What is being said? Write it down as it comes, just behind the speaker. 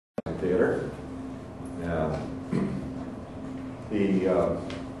theater. You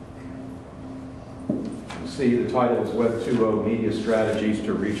see the title is Web 2.0 Media Strategies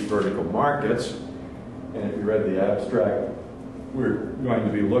to Reach Vertical Markets. And if you read the abstract, we're going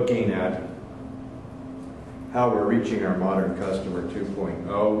to be looking at how we're reaching our modern customer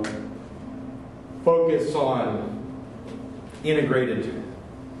 2.0. Focus on integrated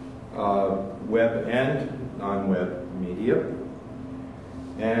web and non-web media.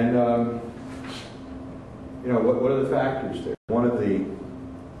 And what are the factors there? One of the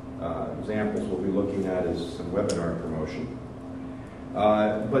examples we'll be looking at is some webinar promotion.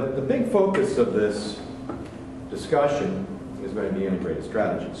 But the big focus of this discussion is going to be integrated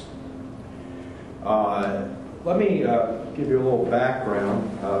strategies. Let me give you a little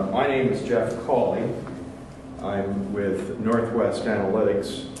background. My name is Jeff Cawley. I'm with Northwest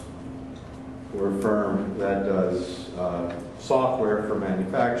Analytics. We're a firm that does software for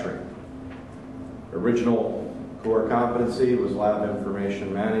manufacturing. Original core competency was lab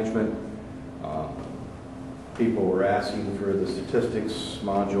information management. People were asking for the statistics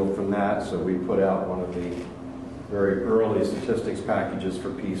module from that, so we put out one of the very early statistics packages for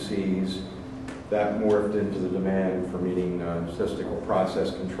PCs. That morphed into the demand for meeting statistical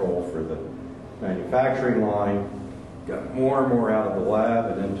process control for the manufacturing line. Got more and more out of the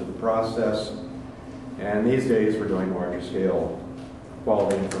lab and into the process. And these days we're doing larger scale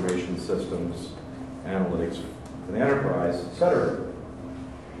quality information systems, analytics for the enterprise, etc.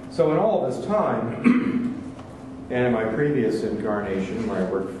 So in all of this time, and in my previous incarnation where I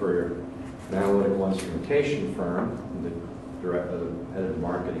worked for an analytical instrumentation firm, the head of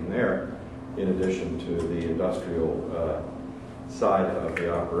marketing there, in addition to the industrial side of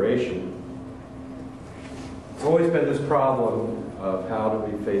the operation, it's always been this problem of how do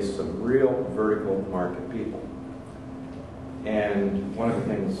we face some real vertical market people. And one of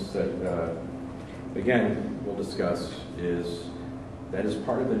the things that, again, we'll discuss is that is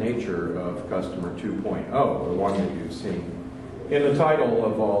part of the nature of Customer 2.0, the one that you've seen in the title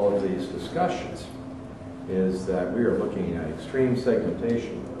of all of these discussions, is that we are looking at extreme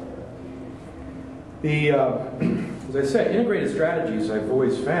segmentation. As I said, integrated strategies I've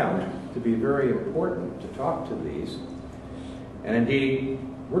always found to be very important to talk to these. And indeed,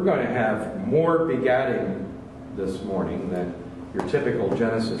 we're going to have more begatting this morning than your typical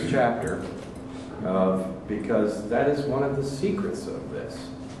Genesis chapter, because that is one of the secrets of this.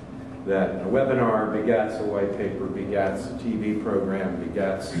 That a webinar begats a white paper, begats a TV program,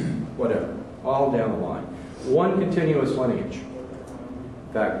 begats whatever, all down the line. One continuous lineage.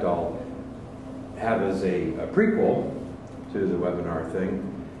 In fact, I'll have as a prequel to the webinar thing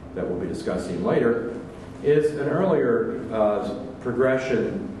that we'll be discussing later, is an earlier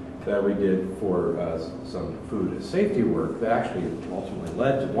progression that we did for some food safety work that actually ultimately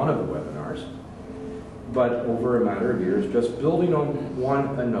led to one of the webinars, but over a matter of years, just building on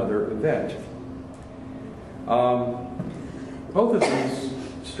one another event. Both of these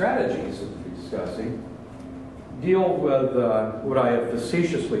strategies that we'll be discussing deal with what I have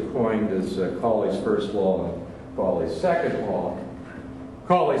facetiously coined as Cawley's first law and Cawley's second law.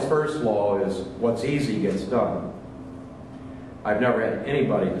 Cawley's first law is what's easy gets done. I've never had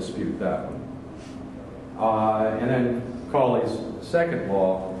anybody dispute that one. And then Cawley's second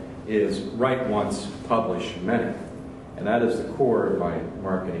law is write once, publish many. And that is the core of my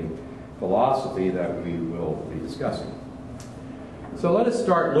marketing philosophy that we will be discussing. So let us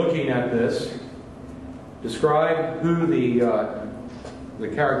start looking at this. Describe who the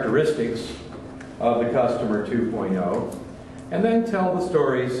characteristics of the Customer 2.0, and then tell the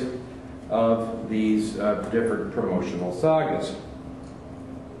stories of these different promotional sagas.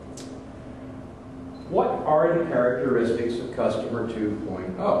 What are the characteristics of Customer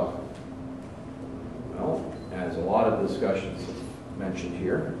 2.0? Well, as a lot of discussions have mentioned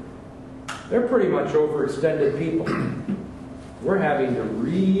here, they're pretty much overextended people. We're having to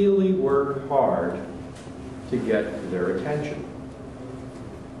really work hard to get their attention.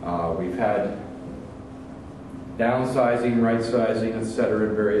 We've had downsizing, right-sizing, etc.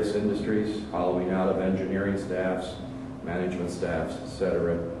 in various industries, hollowing out of engineering staffs, management staffs,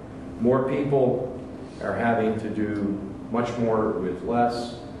 etc. More people are having to do much more with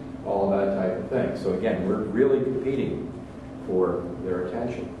less, all that type of thing. So again, we're really competing for their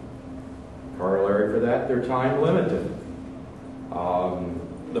attention. Corollary for that, they're time limited.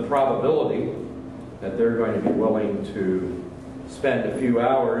 The probability that they're going to be willing to spend a few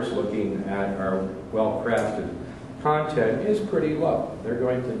hours looking at our well-crafted content is pretty low. They're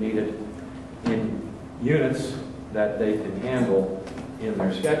going to need it in units that they can handle in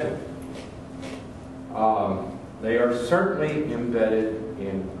their schedule. They are certainly embedded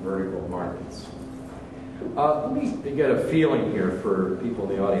in vertical Let me get a feeling here for people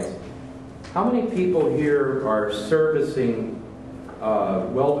in the audience. How many people here are servicing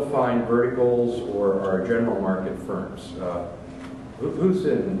well-defined verticals or are general market firms? Who's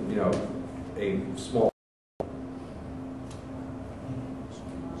in, a small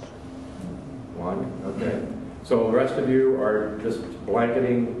one? Okay. So the rest of you are just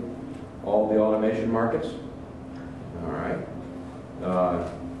blanketing all the automation markets? All right.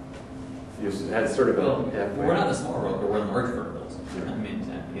 You had sort of we're not the small broker, we're the large verticals. I mean,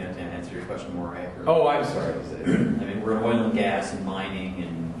 to answer your question more accurately. Oh, I'm sorry. I mean, we're in oil and gas and mining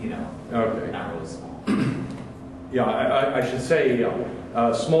and, okay. Not really small. Yeah, I should say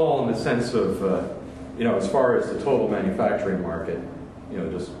small in the sense of, as far as the total manufacturing market,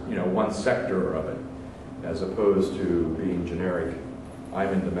 just, one sector of it, as opposed to being generic, I'm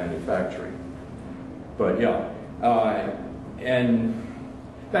into manufacturing. But yeah, and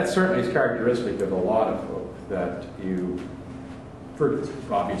that certainly is characteristic of a lot of folk, that you, for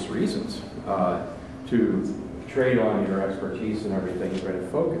obvious reasons, to trade on your expertise and everything, you're going to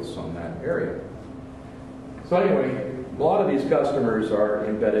focus on that area. So anyway, a lot of these customers are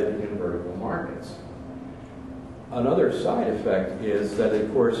embedded in vertical markets. Another side effect is that,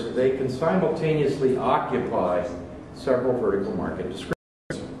 of course, they can simultaneously occupy several vertical market descriptions.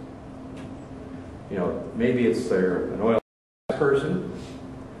 Maybe it's an oil person,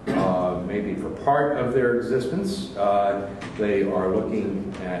 maybe for part of their existence, they are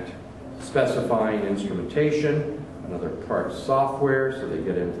looking at specifying instrumentation, another part software, so they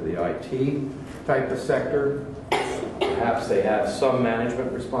get into the IT type of sector. Perhaps they have some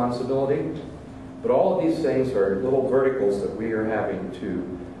management responsibility. But all of these things are little verticals that we are having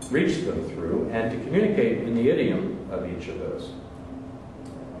to reach them through and to communicate in the idiom of each of those.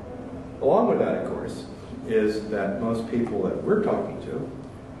 Along with that, of course, is that most people that we're talking to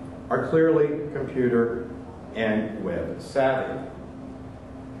are clearly computer and web savvy.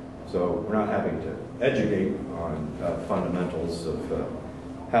 So we're not having to educate on fundamentals of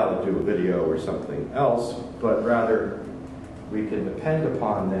how to do a video or something else, but rather we can depend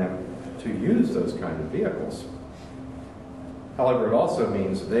upon them to use those kind of vehicles. However, it also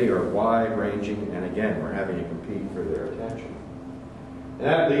means they are wide-ranging, and again, we're having to compete for their attention. And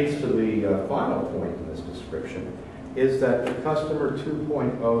that leads to the final point in this description, is that the Customer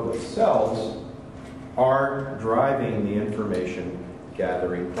 2.0 themselves are driving the information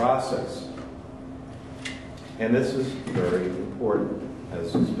gathering process. And this is very important,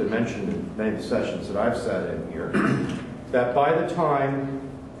 as has been mentioned in many of the sessions that I've sat in here, that by the time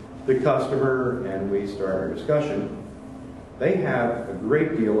the customer and we start our discussion, they have a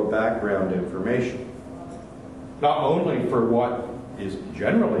great deal of background information, not only for what is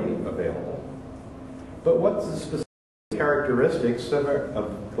generally available, but what's the specific characteristics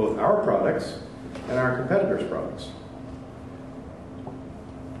of both our products and our competitors' products.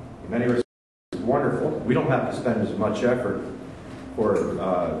 In many respects, it's wonderful. We don't have to spend as much effort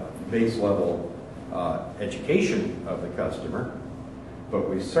for base level education of the customer, but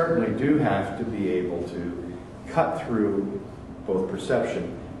we certainly do have to be able to cut through both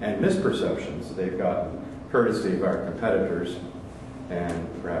perception and misperceptions that they've gotten courtesy of our competitors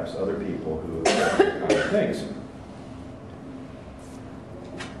and perhaps other people who have done other things.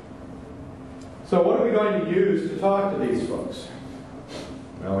 So what are we going to use to talk to these folks?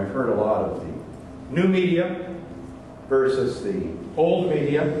 Well, we've heard a lot of the new media versus the old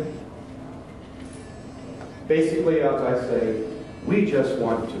media. Basically, as I say, we just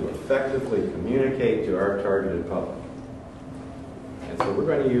want to effectively communicate to our targeted public. And so we're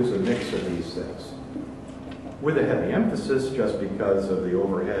going to use a mix of these things, with a heavy emphasis, just because of the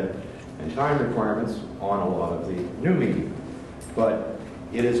overhead and time requirements, on a lot of the new media. But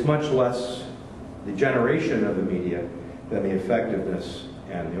it is much less the generation of the media than the effectiveness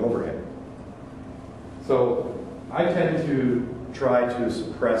and the overhead. So I tend to try to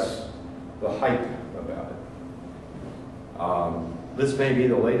suppress the hype about it. This may be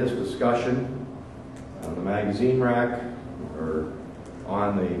the latest discussion on the magazine rack or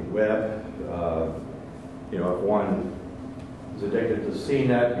on the web. If one is addicted to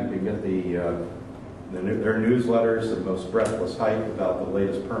CNET, you can get their newsletters, the most breathless hype about the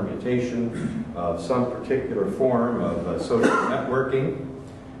latest permutation of some particular form of social networking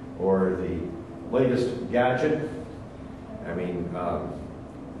or the latest gadget. I mean,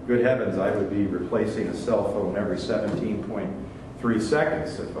 good heavens, I would be replacing a cell phone every 17.3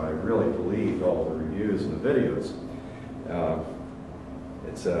 seconds if I really believed all the reviews and the videos.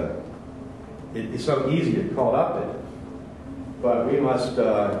 It's so easy to get caught up in it, but we must,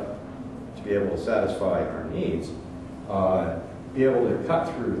 to be able to satisfy our needs, be able to cut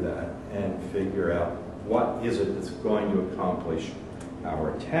through that and figure out what is it that's going to accomplish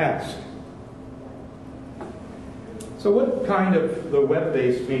our task. So what kind of the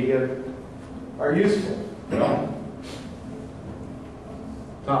web-based media are useful? Well,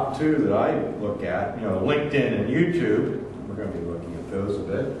 top two that I look at, LinkedIn and YouTube. We're going to be looking at those a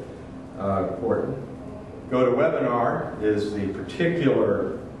bit. Important. GoToWebinar is the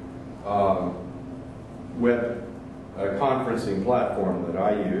particular web conferencing platform that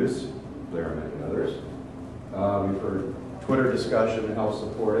I use. There are many others. We've heard Twitter discussion helps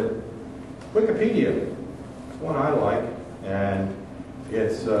support it. Wikipedia is one I like, and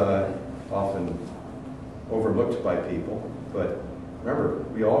it's often overlooked by people, but remember,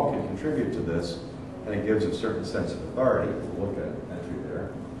 we all can contribute to this, and it gives a certain sense of authority. We'll look at it through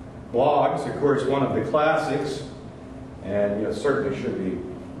there. Blogs, of course, one of the classics, and certainly should be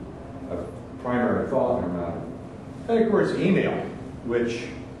a primary thought in our matter. And of course, email, which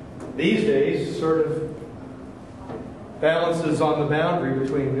these days sort of balances on the boundary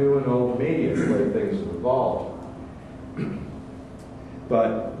between new and old media, the way things have evolved.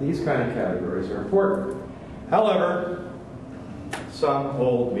 But these kind of categories are important. However, some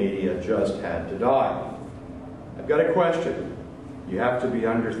old media just had to die. I've got a question. You have to be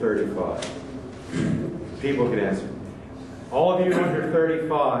under 35. People can answer. All of you under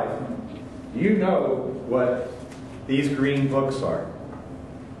 35, do you know what these green books are?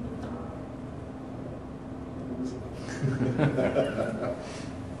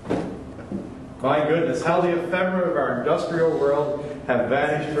 My goodness, how the ephemera of our industrial world have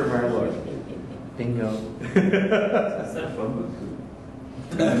vanished from our look. Bingo. Is that a phone book?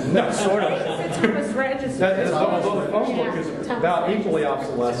 No, sort of. It's a Thomas Register. Although the phone book is about equally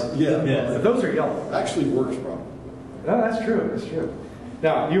obsolescent. Yeah. But those are yellow. Actually works probably. No, that's true. That's true.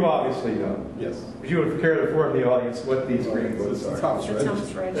 Now, you obviously know. Yes. Would you care to inform the audience what these green books It's are? Thomas The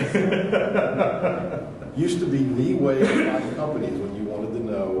Thomas Register. Register. Used to be the way to find companies when you wanted to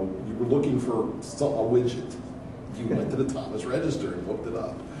know, you were looking for a widget. You went to the Thomas Register and looked it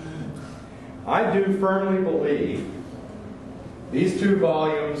up. I do firmly believe these 2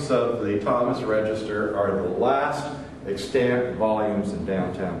 volumes of the Thomas Register are the last extant volumes in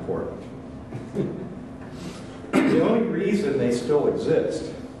downtown Portland. The only reason they still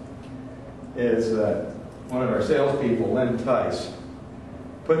exist is that one of our salespeople, Lynn Tice,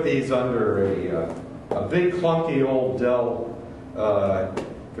 put these under a big clunky old Dell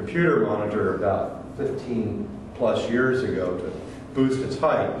computer monitor about 15 plus years ago to boost its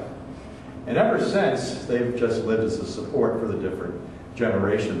height. And ever since, they've just lived as a support for the different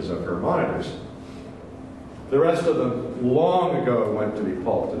generations of her monitors. The rest of them long ago went to be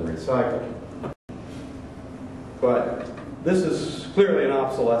pulped and recycled. But this is clearly an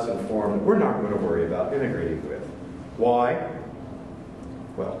obsolescent form that we're not going to worry about integrating with. Why?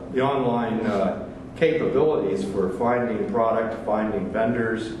 Well, the online capabilities for finding product, finding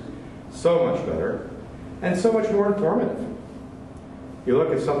vendors, so much better, and so much more informative. You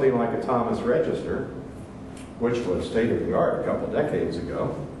look at something like a Thomas Register, which was state-of-the-art a couple of decades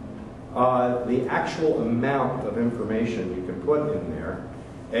ago, the actual amount of information you can put in there,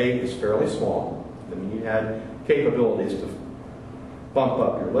 A, is fairly small. I mean, you had capabilities to bump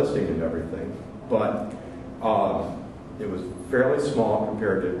up your listing and everything, but it was fairly small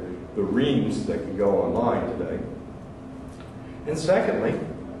compared to the reams that can go online today. And secondly,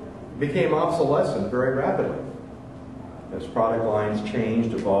 it became obsolescent very rapidly as product lines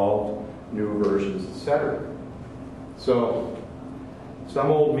changed, evolved, new versions, etc. So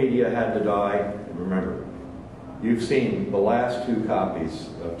some old media had to die. And remember, you've seen the last 2 copies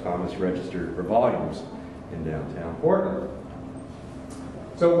of Thomas Register for volumes in downtown Portland.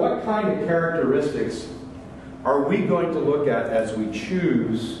 So what kind of characteristics are we going to look at as we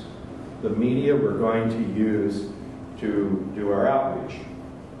choose the media we're going to use to do our outreach?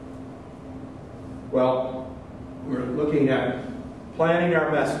 Well, we're looking at planning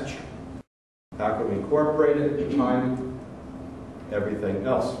our message. How can we incorporate it, time, everything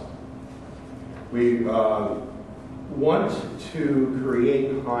else? We want to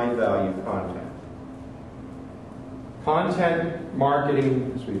create high-value content. Content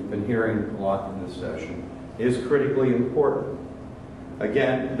marketing, as we've been hearing a lot in this session, is critically important.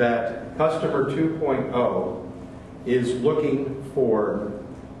 Again, that Customer 2.0 is looking for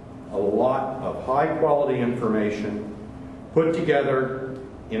a lot of high-quality information put together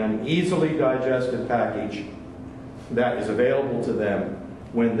in an easily digested package that is available to them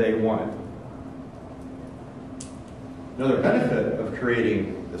when they want it. Another benefit of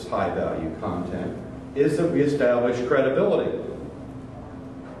creating this high-value content is that we establish credibility.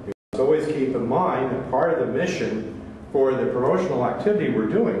 We must always keep in mind that part of the mission for the promotional activity we're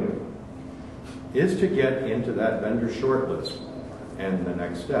doing is to get into that vendor short list and the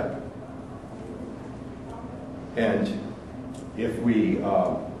next step. And if we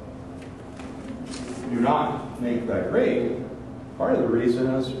do not make that grade, part of the reason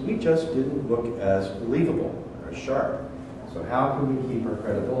is we just didn't look as believable or as sharp. So how can we keep our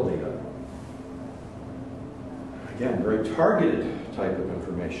credibility up? Again, very targeted type of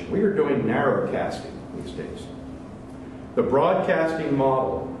information. We are doing narrowcasting these days. The broadcasting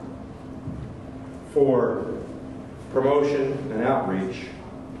model for promotion and outreach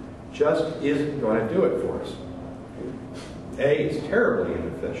just isn't going to do it for us. A, it's terribly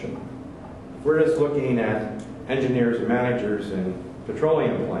inefficient. We're just looking at engineers and managers in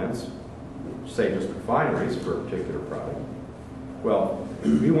petroleum plants, say just refineries for a particular product. Well,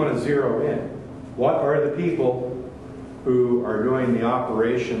 we want to zero in. What are the people who are doing the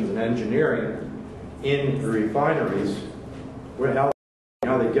operations and engineering in the refineries? How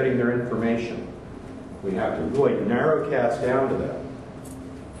are they getting their information? We have to really narrowcast down to that.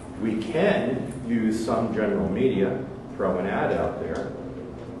 We can use some general media, throw an ad out there,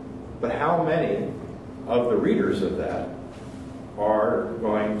 but how many of the readers of that are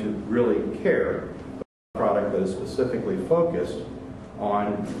going to really care about a product that is specifically focused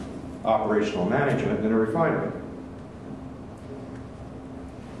on operational management in a refinery?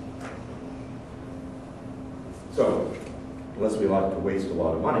 So, unless we like to waste a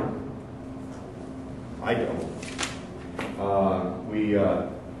lot of money, I don't. We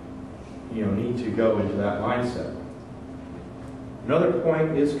need to go into that mindset. Another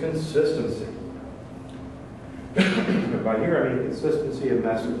point is consistency. By here I mean consistency of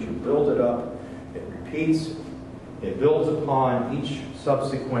message. You build it up, it repeats, it builds upon each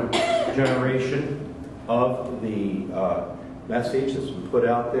subsequent generation of the message that's been put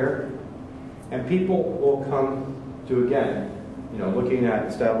out there, and people will come to, again, looking at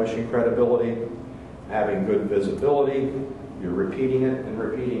establishing credibility, having good visibility. You're repeating it and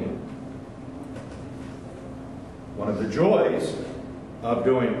repeating it. One of the joys of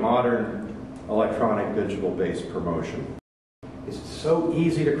doing modern electronic digital-based promotion is it's so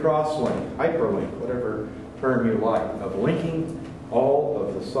easy to cross-link, hyperlink, whatever term you like, of linking all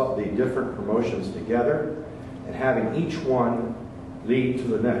of the different promotions together and having each one lead to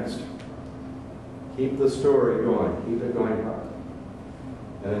the next. Keep the story going, keep it going hard.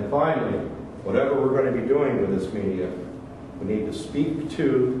 And then finally, whatever we're going to be doing with this media, we need to speak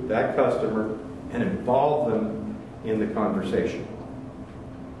to that customer and involve them in the conversation.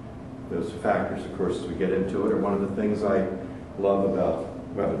 Those factors, of course, as we get into it, are one of the things I love about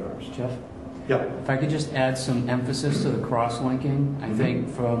webinars. Jeff? Yeah. If I could just add some emphasis to the cross-linking, I think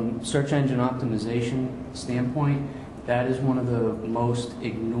from search engine optimization standpoint, that is one of the most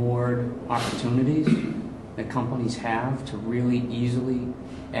ignored opportunities that companies have to really easily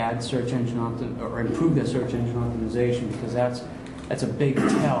add search engine or improve their search engine optimization, because that's a big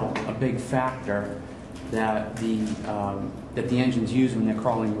tell, a big factor that the engines use when they're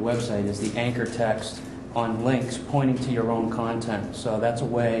crawling your website is the anchor text on links pointing to your own content. So that's a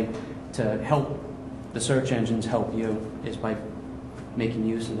way to help the search engines help you, is by making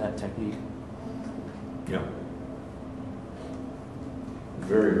use of that technique. Yeah.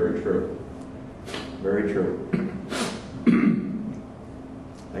 Very, very true. Very true.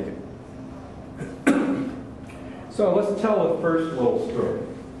 Thank you. So let's tell the first little story.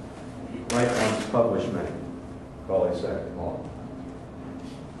 Right once published many. Call a second all.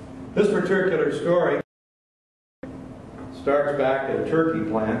 This particular story starts back at a turkey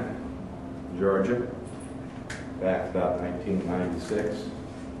plant in Georgia, back about 1996.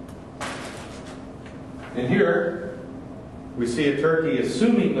 And here we see a turkey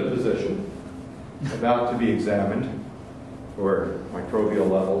assuming the position, about to be examined for microbial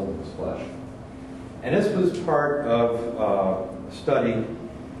levels in his flesh. And this was part of a study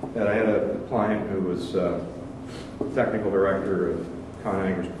that I had a client who was technical director of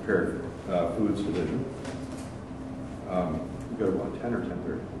Conanger's Prepared Foods Division. We go to what, 10 or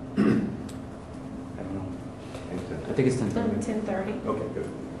 10:30? I don't know. I I think it's 10:30. 10:30. Okay, good.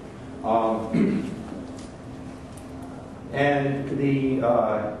 And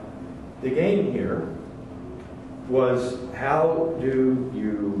the game here was, how do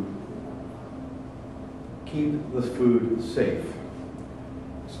you keep the food safe?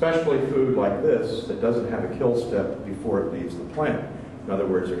 Especially food like this that doesn't have a kill step before it leaves the plant. In other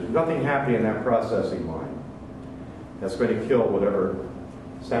words, there's nothing happening in that processing line that's going to kill whatever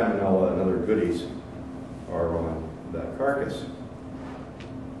salmonella and other goodies are on that carcass.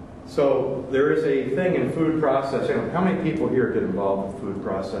 So there is a thing in food processing. How many people here get involved with food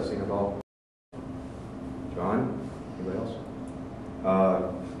processing at all? John? Anybody else?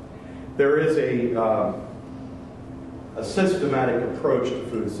 There is a systematic approach to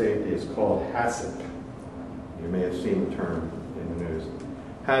food safety. It's called HACCP. You may have seen the term in the news.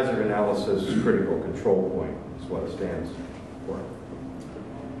 Hazard Analysis Critical Control Point is what it stands for.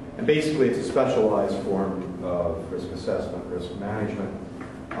 And basically, it's a specialized form of risk assessment, risk management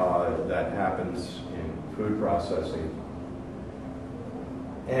that happens in food processing.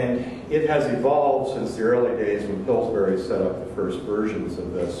 And it has evolved since the early days when Pillsbury set up the first versions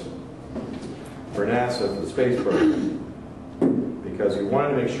of this for NASA for the space program. Because we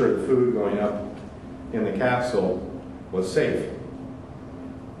wanted to make sure the food going up in the capsule was safe.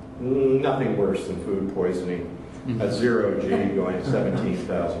 Nothing worse than food poisoning at 0 G going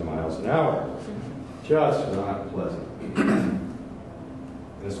 17,000 miles an hour. Just not pleasant. And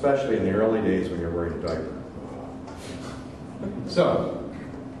especially in the early days when you're wearing a diaper. So,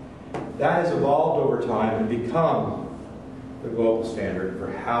 that has evolved over time and become the global standard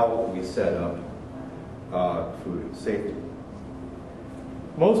for how we set up food safety.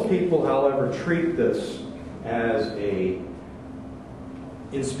 Most people, however, treat this as a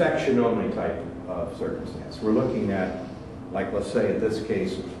inspection-only type of circumstance. We're looking at, like let's say in this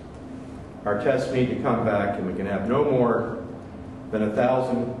case, our tests need to come back and we can have no more than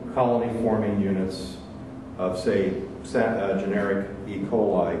 1,000 colony-forming units of, say, generic E.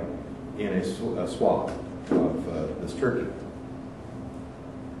 coli in a swab of this turkey.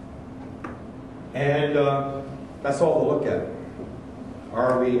 And that's all to look at.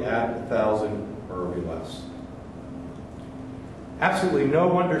 Are we at 1,000 or are we less? Absolutely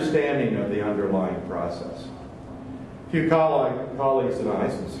no understanding of the underlying process. A few colleagues and I,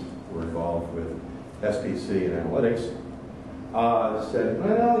 since we're involved with SPC and analytics, said,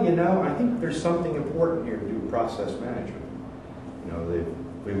 well, you know, I think there's something important here to do with process management. You know,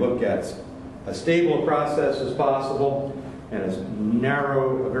 we look at as stable a process as possible and as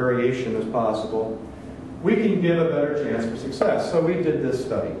narrow a variation as possible. We can give a better chance for success. So we did this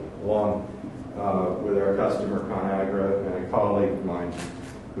study along with our customer ConAgra and a colleague of mine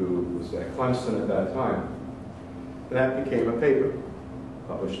who was at Clemson at that time. And that became a paper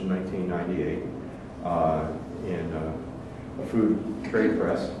published in 1998 in a food trade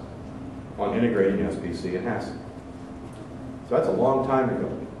press on integrating SPC and HACCP. So that's a long time ago.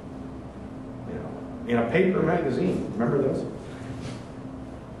 You know, in a paper magazine. Remember those?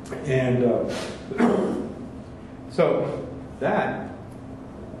 And so that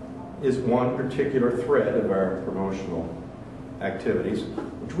is one particular thread of our promotional activities,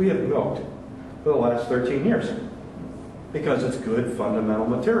 which we have milked for the last 13 years because it's good fundamental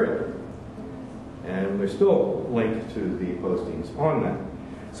material. And there's still a link to the postings on that.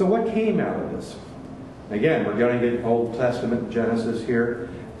 So what came out of this? Again, we're going to get Old Testament Genesis here.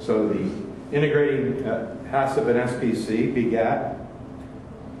 So the integrating HACCP and SPC begat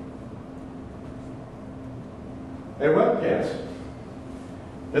a webcast.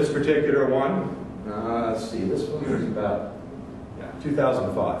 This particular one, let's see, this one was about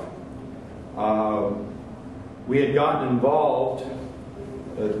 2005. We had gotten involved,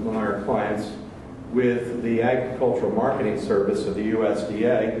 one of our clients, with the Agricultural Marketing Service of the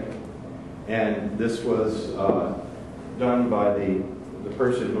USDA, and this was done by the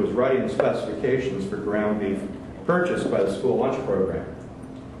person who was writing the specifications for ground beef purchased by the school lunch program.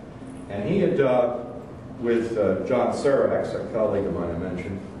 And he had, with John Sarax, a colleague of mine I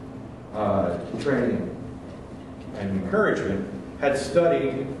mentioned, training and encouragement, had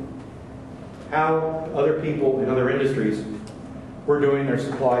studied how other people in other industries were doing their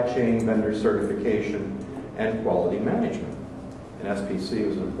supply chain vendor certification and quality management. And SPC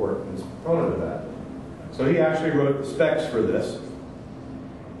was an important component of that. So he actually wrote the specs for this,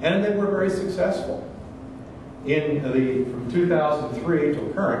 and they were very successful. From 2003 till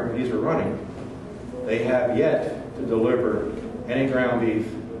current, when these are running, they have yet to deliver any ground beef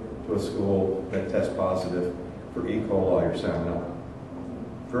to a school that tests positive for E. coli or salmonella.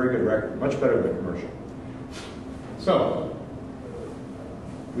 Very good record, much better than commercial. So,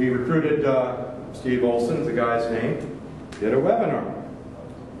 we recruited Steve Olson's the guy's name, did a webinar.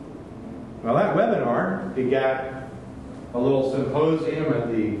 Well, that webinar begat a little symposium at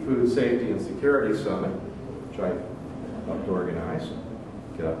the Food Safety and Security Summit, which I helped organize.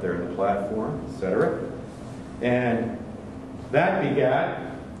 Get up there in the platform, etc. And that begat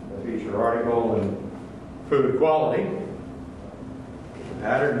a feature article in Food Quality. The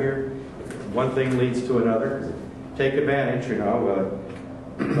pattern here, one thing leads to another. Take advantage, you know,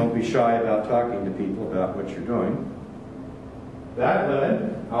 don't be shy about talking to people about what you're doing. That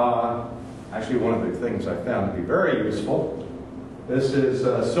led, actually one of the things I found to be very useful. This is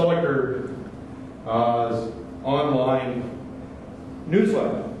Silica's online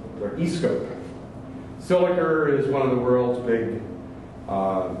newsletter. They're e-scope. Silica is one of the world's big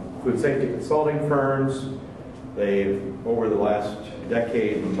food safety consulting firms. They've, over the last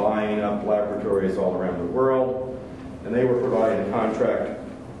decade, been buying up laboratories all around the world, and they were providing contract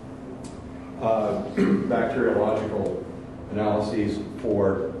bacteriological analyses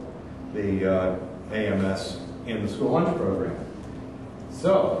for the AMS in the school lunch program.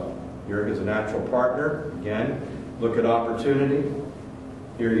 So, here is a natural partner. Again, look at opportunity.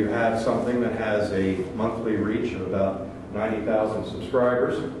 Here you have something that has a monthly reach of about 90,000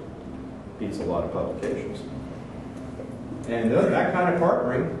 subscribers. Beats a lot of publications. And that kind of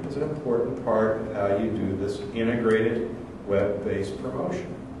partnering is an important part of how you do this integrated web-based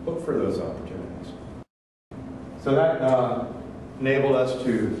promotion. Look for those opportunities. So that enabled us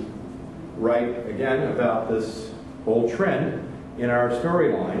to write again about this whole trend in our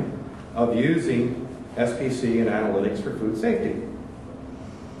storyline of using SPC and analytics for food safety.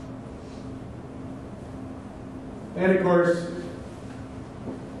 And of course,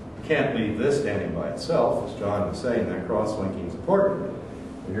 you can't leave this standing by itself. As John was saying, that cross-linking is important.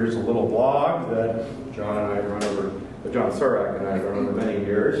 And here's a little blog that John Surak and I have run over many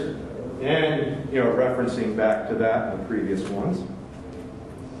years. And, referencing back to that and the previous ones.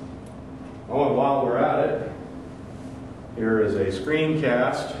 Oh, and while we're at it, here is a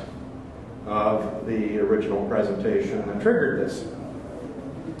screencast of the original presentation that triggered this.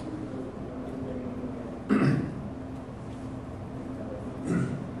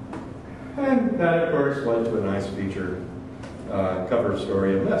 And that, of course, led to a nice feature cover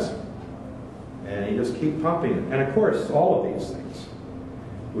story of this. And you just keep pumping it. And of course, all of these things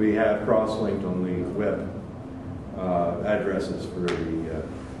we have cross-linked on the web addresses for the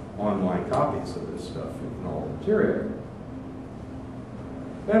online copies of this stuff and all the material.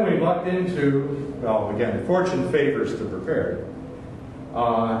 Then we lucked into, well, again, fortune favors the prepared,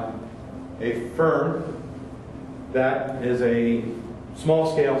 a firm that is a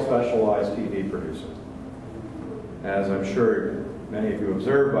small-scale specialized TV producer. As I'm sure many of you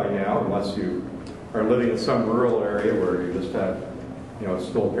observed by now, unless you are living in some rural area where you just have, a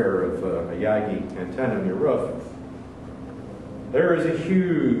still pair of a Yagi antenna on your roof, there is a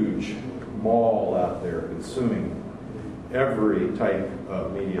huge mall out there consuming every type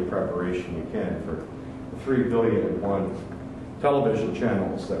of media preparation you can for the 3 billion and 1 television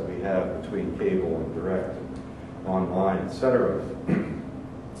channels that we have between cable and direct, online, etc.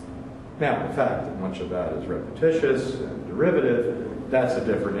 Now, the fact that much of that is repetitious and derivative, that's a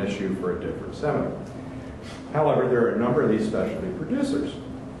different issue for a different seminar. However, there are a number of these specialty producers.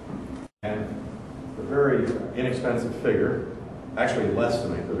 And for a very inexpensive figure, actually less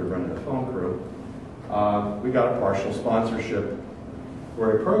than I could have run in a film crew, we got a partial sponsorship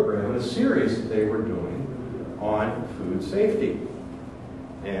for a program, a series that they were doing on food safety.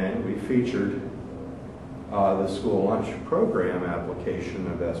 And we featured the school lunch program application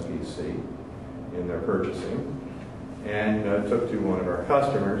of SPC in their purchasing, and took to one of our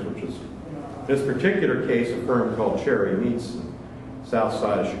customers, which is, in this particular case, a firm called Cherry Meats, south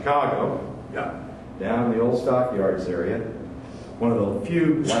side of Chicago, down in the old stockyards area. One of the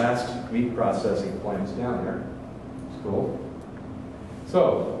few last meat processing plants down there. It's cool.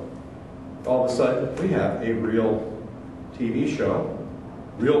 So, all of a sudden, we have a real TV show,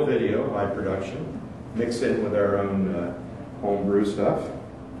 real video, high production, mixed in with our own homebrew stuff.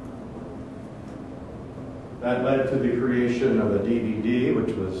 That led to the creation of a DVD,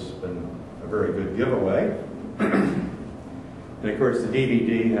 which was been a very good giveaway. And of course, the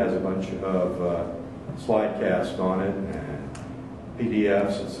DVD has a bunch of slide casts on it, and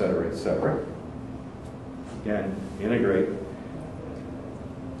PDFs, etc., etc. Again, integrate.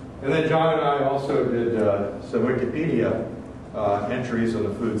 And then John and I also did some Wikipedia entries on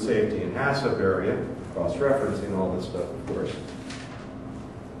the food safety and HACCP area, cross-referencing all this stuff, of course.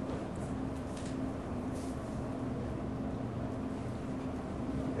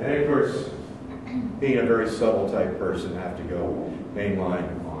 And of course, being a very subtle type person, I have to go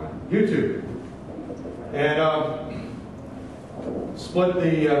mainline on YouTube. And split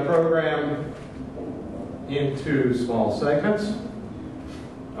the program into small segments.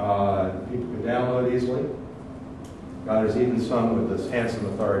 People can download easily. There's even some with this handsome,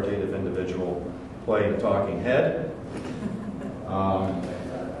 authoritative individual playing a talking head.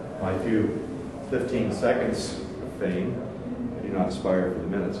 My few 15 seconds of fame. I do not aspire for the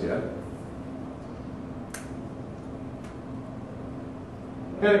minutes yet.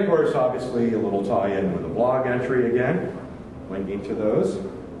 And of course, obviously, a little tie-in with a blog entry again, linking to those.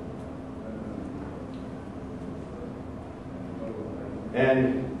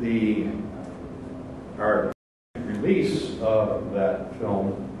 And our release of that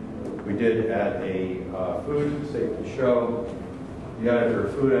film We did at a food safety show. The editor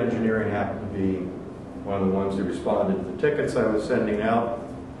of food engineering happened to be one of the ones who responded to the tickets I was sending out.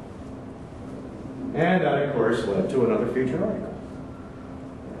 And that, of course, led to another feature article.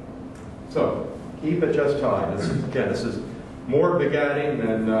 So, keep it just high. This is more begatting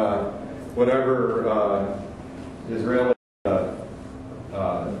than whatever Israeli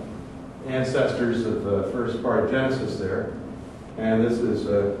ancestors of the first part of Genesis there. And this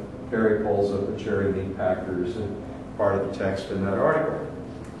is Perry pulls up the cherry meat packers and part of the text in that article.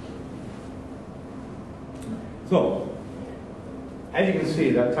 So, as you can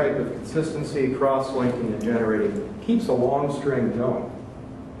see, that type of consistency, cross-linking, and generating keeps a long string going.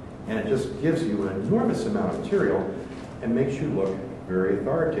 And it just gives you an enormous amount of material and makes you look very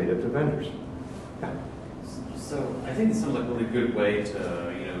authoritative to vendors. Yeah. So I think this sounds like a really good way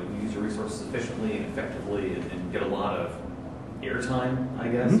to use your resources efficiently and effectively and get a lot of airtime, I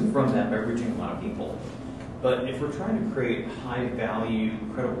guess, from that by reaching a lot of people. But if we're trying to create high-value,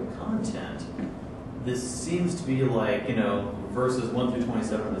 credible content, this seems to be like, verses 1 through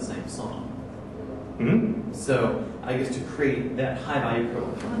 27 of the same song. So I guess to create that high-value,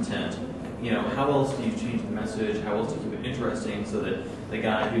 credible content, how else do you change the message? How else do you keep it interesting so that the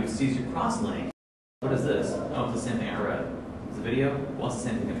guy who sees your cross-link, what is this? Oh, it's the same thing I read. It's a video? Well, it's the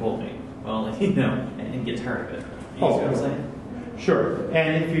same thing they told me. Well, and get tired of it. You see what I'm saying? Sure.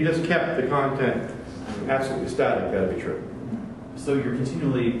 And if you just kept the content absolutely static, that'd be true. So you're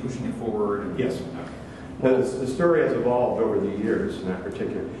continually pushing it forward? Yes. Well, the story has evolved over the years in that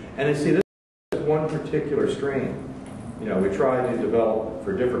particular. And you see, this is one particular strain. We try to develop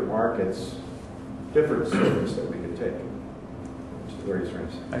for different markets different strains that we can take. Various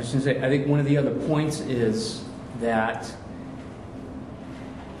strains. I was going to say, I think one of the other points is that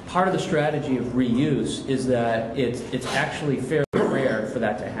part of the strategy of reuse is that it's actually fairly rare for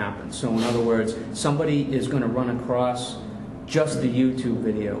that to happen. So in other words, somebody is going to run across just the YouTube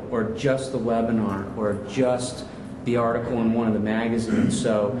video or just the webinar or just the article in one of the magazines.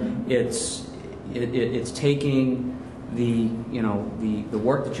 So it's taking the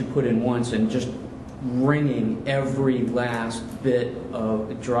work that you put in once and just wringing every last bit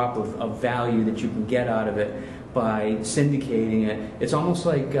of drop of value that you can get out of it by syndicating it. It's almost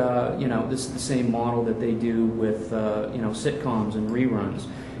like this is the same model that they do with sitcoms and reruns.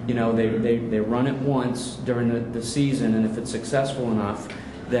 They run it once during the season, and if it's successful enough,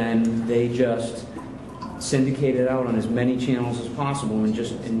 then they just syndicate it out on as many channels as possible, and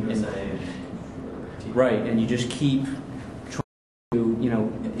just right, and you just keep trying to,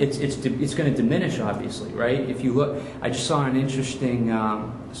 it's going to diminish, obviously, right? If you look, I just saw an interesting,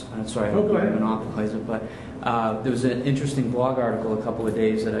 sorry, I hope I don't monopolize it, but there was an interesting blog article a couple of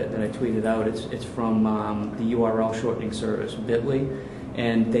days that I tweeted out. It's from the URL shortening service, Bitly,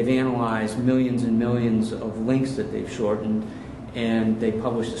 and they've analyzed millions and millions of links that they've shortened, and they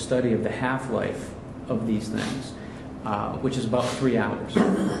published a study of the half-life of these things, which is about 3 hours,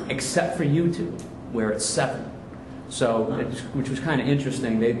 except for YouTube, where it's 7. So, which was kind of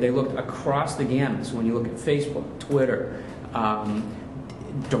interesting. They looked across the gamut. So when you look at Facebook, Twitter,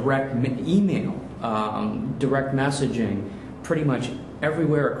 direct email, direct messaging, pretty much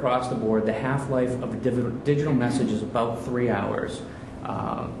everywhere across the board, the half-life of a digital message is about 3 hours,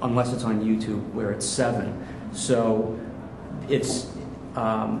 unless it's on YouTube, where it's 7. So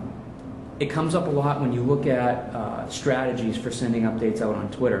it comes up a lot when you look at strategies for sending updates out on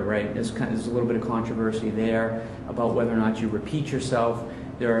Twitter, right? There's a little bit of controversy there about whether or not you repeat yourself.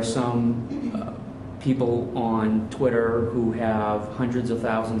 There are some people on Twitter who have hundreds of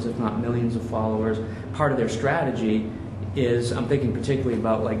thousands, if not millions of followers. Part of their strategy is, I'm thinking particularly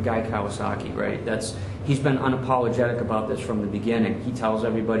about like Guy Kawasaki, right? He's been unapologetic about this from the beginning. He tells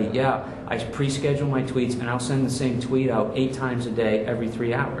everybody, yeah, I pre-schedule my tweets and I'll send the same tweet out 8 times a day every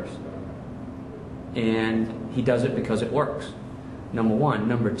 3 hours. And he does it because it works, number one.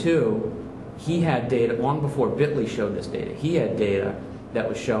 Number two, he had data, long before Bitly showed this data, he had data that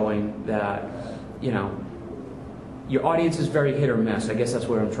was showing that, your audience is very hit or miss. I guess that's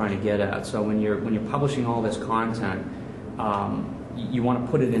where I'm trying to get at. So when you're publishing all this content, you want to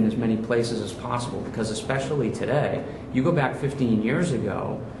put it in as many places as possible, because especially today, you go back 15 years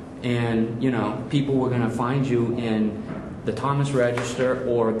ago, and people were going to find you in the Thomas Register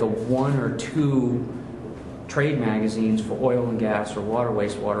or the 1 or 2 trade magazines for oil and gas or water,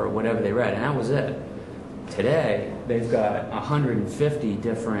 wastewater, or whatever they read, and that was it. Today, they've got 150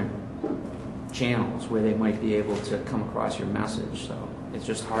 different channels where they might be able to come across your message. So it's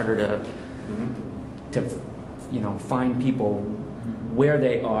just harder to find people where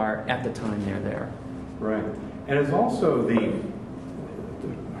they are at the time they're there. Right. And it's also the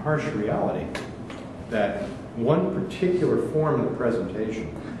harsh reality that one particular form of the presentation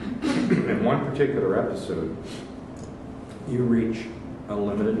in one particular episode, you reach a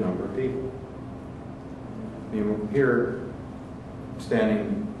limited number of people. I mean, here,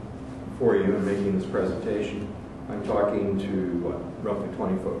 standing before you and making this presentation, I'm talking to, what, roughly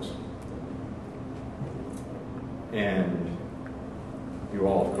 20 folks. And you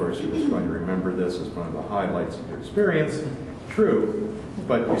all, of course, are just going to remember this as one of the highlights of your experience. True,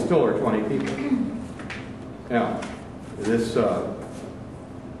 but you still are 20 people. Now, this,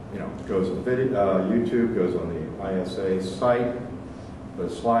 goes on video, YouTube, goes on the ISA site, the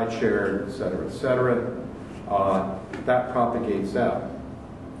slide share, et cetera, et cetera. That propagates out.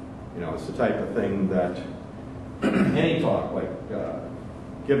 It's the type of thing that any talk, like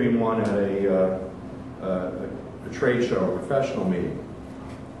giving one at a trade show or professional meeting,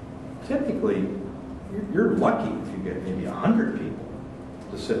 typically you're lucky if you get maybe 100 people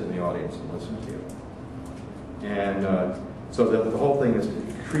to sit in the audience and listen to you. And so the whole thing is to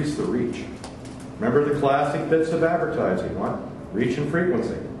increase the reach. Remember the classic bits of advertising, what? Reach and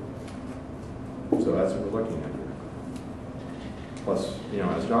frequency. So that's what we're looking at here. Plus,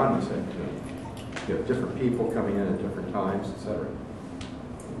 as John was saying, you have different people coming in at different times, etc.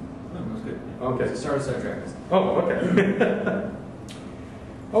 That was good. Okay. Start sidetrack. Oh, okay.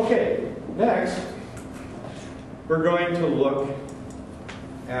 Okay, next, we're going to look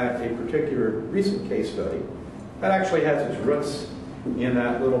at a particular recent case study that actually has its roots in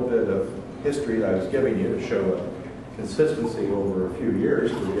that little bit of history that I was giving you to show a consistency over a few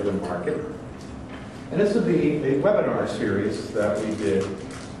years for a given market. And this would be a webinar series that we did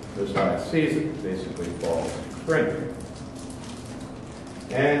this last season, basically fall, spring.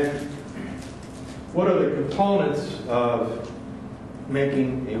 And what are the components of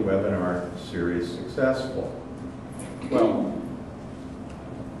making a webinar series successful? Well,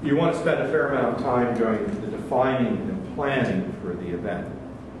 you want to spend a fair amount of time during the defining and planning for the event.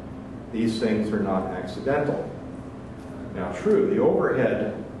 These things are not accidental. Now, true, the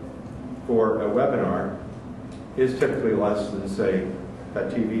overhead for a webinar is typically less than, say, that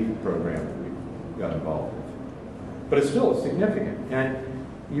TV program that we got involved with. But it's still significant. And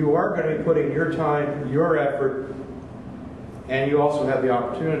you are going to be putting your time, your effort, and you also have the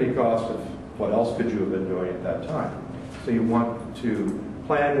opportunity cost of what else could you have been doing at that time. So you want to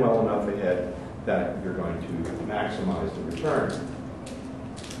plan well enough ahead that you're going to maximize the return.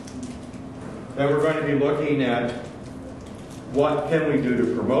 Then we're going to be looking at what can we do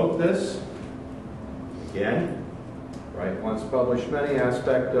to promote this. Again, right, once published many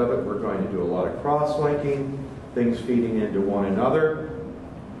aspect of it, we're going to do a lot of cross-linking, things feeding into one another,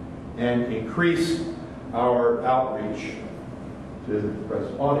 and increase our outreach to the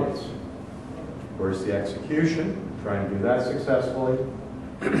present audience. Of course, the execution, trying to do that successfully.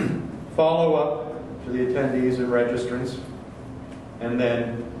 Follow up to the attendees and registrants, and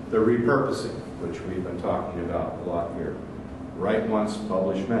then the repurposing, which we've been talking about a lot here. Write once,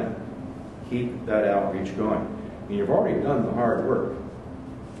 publish many. Keep that outreach going. I mean, you've already done the hard work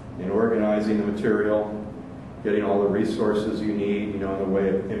in organizing the material, getting all the resources you need, in the way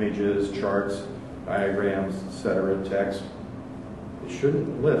of images, charts, diagrams, etc., text. It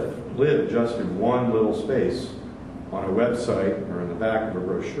shouldn't live just in one little space on a website or in the back of a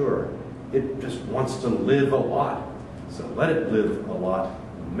brochure. It just wants to live a lot. So let it live a lot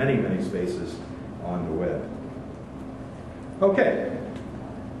in many, many spaces on the web. Okay,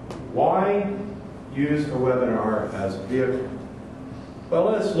 why use a webinar as a vehicle? Well,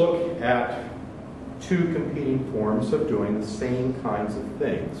 let's look at two competing forms of doing the same kinds of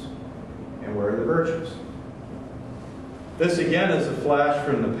things and where are the virtues. This again is a flash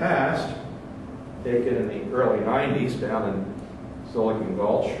from the past, taken in the early 90s down in Silicon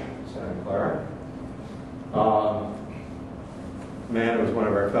Gulch, Santa Clara. Man was one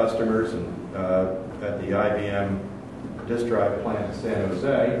of our customers and, at the IBM disk drive plant in San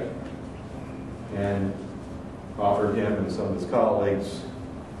Jose, and offered him and some of his colleagues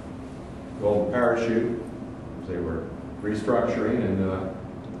golden parachute. They were restructuring, and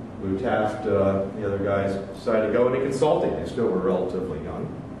Lou Taft, the other guys, decided to go into consulting. They still were relatively young.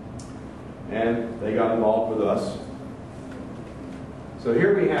 And they got involved with us. So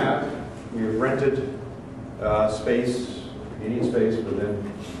here we've rented space, meeting space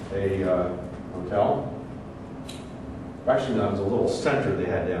within a hotel. Actually, no, it was a little center they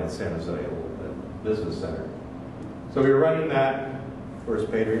had down in San Jose, a little business center. So we were running that, of course,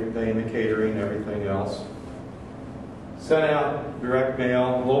 paying the catering, everything else. Sent out direct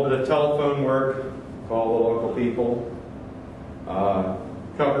mail, a little bit of telephone work, call the local people,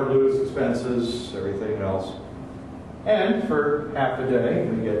 cover Lou's expenses, everything else. And for half a day,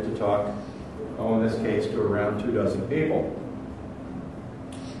 we get to talk, in this case, to around 24 people.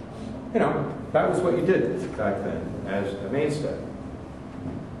 You know, that was what you did back then as a mainstay.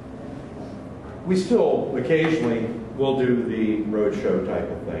 We still occasionally will do the roadshow type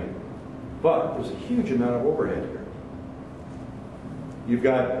of thing, but there's a huge amount of overhead here. You've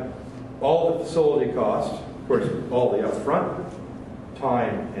got all the facility costs, of course, all the upfront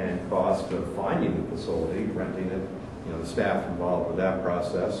time and cost of finding the facility, renting it, you know, the staff involved with that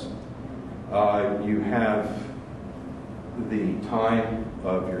process. You have the time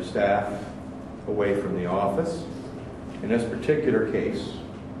of your staff away from the office. In this particular case,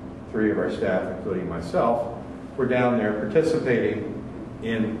 3 of our staff, including myself, were down there participating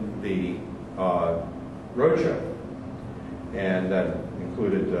in the roadshow. And that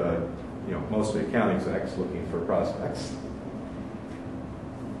included, you know, mostly account execs looking for prospects.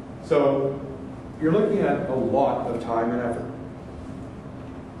 So you're looking at a lot of time and effort.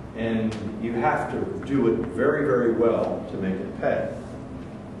 And you have to do it very, very well to make it pay.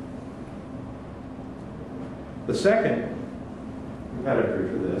 The second competitor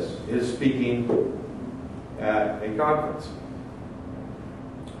to this is speaking at a conference.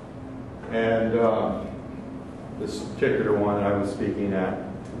 And this particular one that I was speaking at,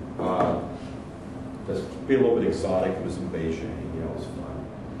 just be a little bit exotic. It was in Beijing, you know, it was fun.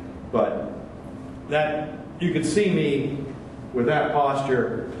 But that, you could see me with that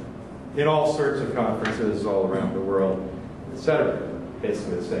posture in all sorts of conferences all around the world, etc.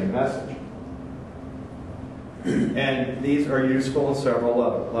 Basically the same message. And these are useful on several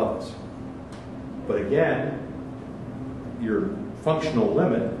levels. But again, your functional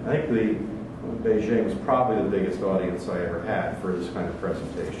limit, I think Beijing was probably the biggest audience I ever had for this kind of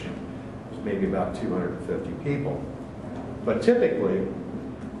presentation. It was maybe about 250 people. But typically,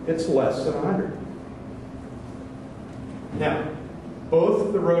 it's less than 100. Now,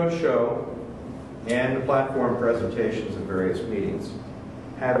 both the roadshow and the platform presentations at various meetings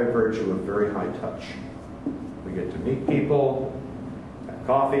have a virtue of very high touch. We get to meet people, have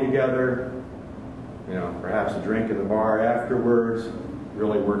coffee together, you know, perhaps a drink in the bar afterwards,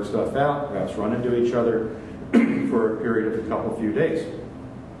 really work stuff out, perhaps run into each other for a period of a few days.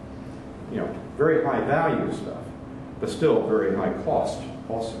 You know, very high value stuff, but still very high cost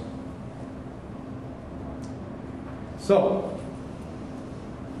also. So,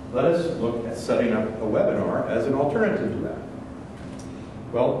 let us look at setting up a webinar as an alternative to that.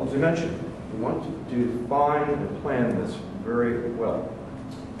 Well, as I mentioned, we want to define and plan this very well.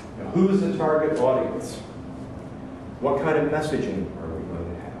 Now, who is the target audience? What kind of messaging are we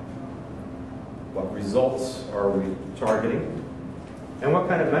going to have? What results are we targeting? And what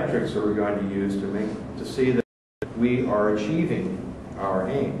kind of metrics are we going to use to see that we are achieving our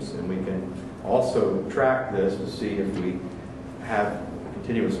aims? And we can also track this to see if we have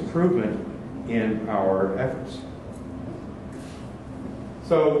continuous improvement in our efforts.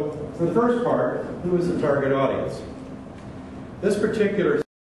 So, for the first part, who is the target audience? This particular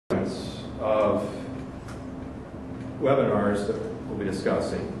sequence of webinars that we'll be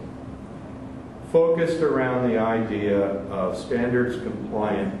discussing focused around the idea of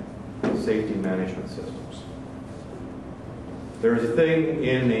standards-compliant safety management systems. There's a thing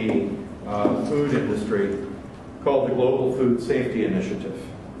in the food industry called the Global Food Safety Initiative.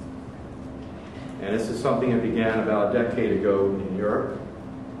 And this is something that began about a decade ago in Europe,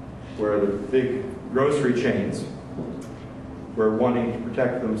 where the big grocery chains were wanting to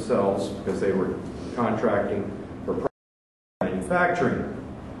protect themselves because they were contracting for manufacturing.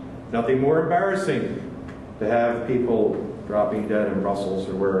 Nothing more embarrassing to have people dropping dead in Brussels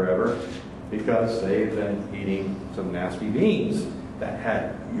or wherever because they've been eating some nasty beans that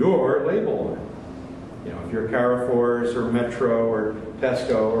had your label on it. You know, if you're Carrefour's or Metro or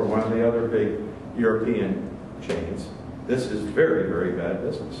Tesco or one of the other big European chains, this is very, very bad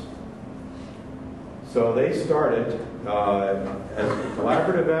business. So they started as a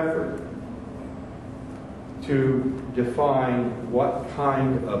collaborative effort to define what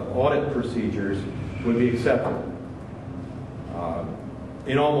kind of audit procedures would be acceptable.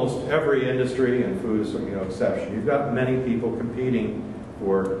 In almost every industry, and food is no exception, you've got many people competing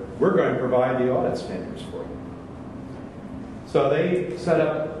for, we're going to provide the audit standards for you. So they set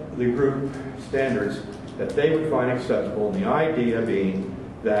up the group standards that they would find acceptable, and the idea being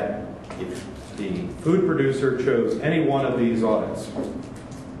that if the food producer chose any one of these audits,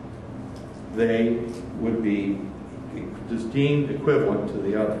 they would be just deemed equivalent to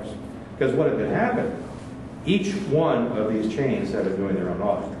the others. Because what had been happening, each one of these chains had been doing their own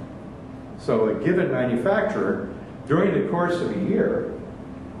audit. So a given manufacturer, during the course of a year,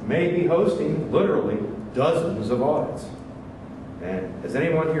 may be hosting literally dozens of audits. And has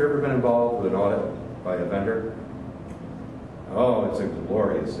anyone here ever been involved with an audit by a vendor? Oh, it's a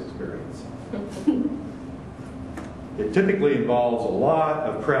glorious experience. It typically involves a lot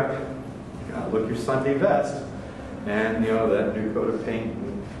of prep. You gotta look your Sunday best. And, you know, that new coat of paint,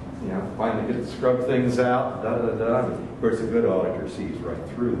 and, you know, finally get to scrub things out, da-da-da. Of course, a good auditor sees right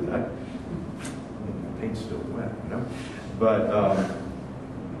through that. The paint's still wet, you know? But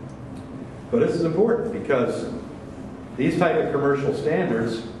this is important because these type of commercial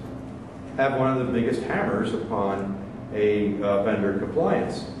standards have one of the biggest hammers upon a vendor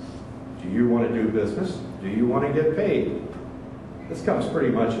compliance. Do you want to do business? Do you want to get paid? This comes pretty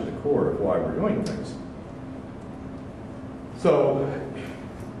much at the core of why we're doing things. So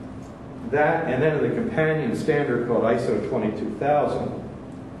that, and then the companion standard called ISO 22000,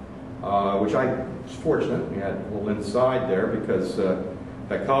 which I was fortunate, we had a little inside there because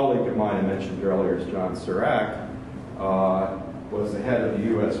that colleague of mine I mentioned earlier is John Sirac, was the head of the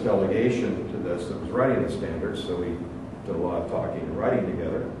U.S. delegation to this that was writing the standards, so we did a lot of talking and writing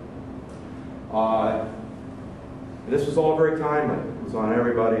together. This was all very timely. It was on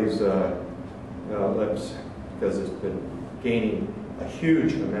everybody's lips because it's been gaining a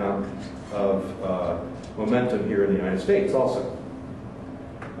huge amount of momentum here in the United States also.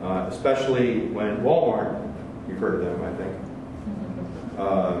 Especially when Walmart, you've heard of them, I think,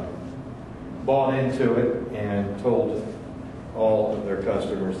 bought into it and told all of their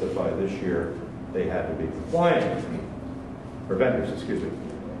customers that by this year they had to be compliant, or vendors, excuse me.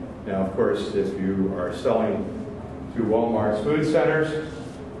 Now, of course, if you are selling to Walmart's food centers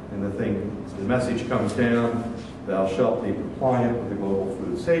and the message comes down, thou shalt be compliant with the Global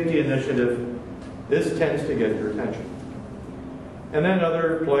Food Safety Initiative, this tends to get your attention. And then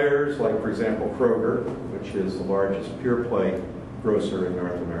other players, like, for example, Kroger, which is the largest pure-play grocer in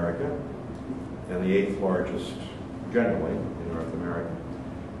North America, and the 8th largest generally in North America,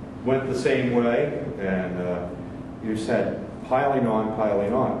 went the same way, and you just had piling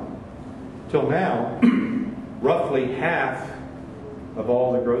on. Till now, roughly half of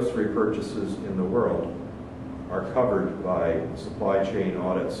all the grocery purchases in the world are covered by supply chain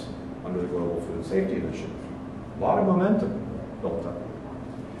audits under the Global Food Safety Initiative. A lot of momentum built up.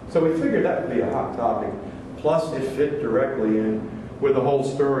 So we figured that would be a hot topic. Plus, it fit directly in with the whole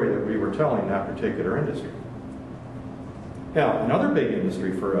story that we were telling that particular industry. Now, another big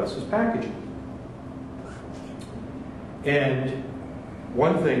industry for us is packaging. And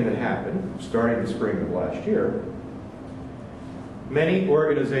one thing that happened, starting the spring of last year, many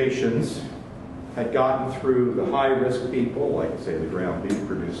organizations had gotten through the high-risk people, like, say, the ground beef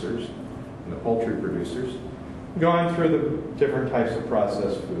producers and the poultry producers, gone through the different types of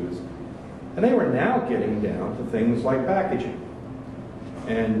processed foods, and they were now getting down to things like packaging.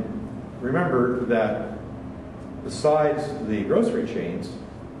 And remember that besides the grocery chains,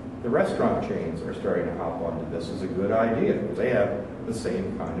 the restaurant chains are starting to hop onto this as a good idea because they have the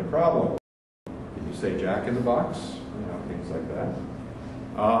same kind of problem. Did you say Jack in the Box? You know, things like that.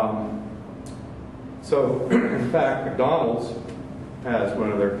 So, in fact, McDonald's has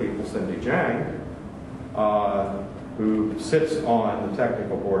one of their people, Cindy Zhang, who sits on the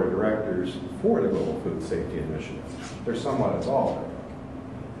technical board of directors for the Global Food Safety Initiative. They're somewhat involved.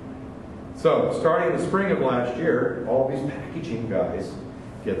 So, starting the spring of last year, all these packaging guys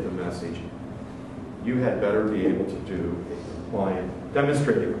get the message. You had better be able to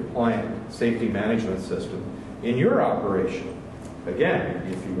demonstrate a compliant safety management system in your operation. Again,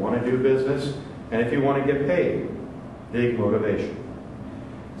 if you want to do business and if you want to get paid, big motivation.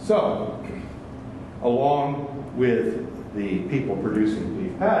 So, along with the people producing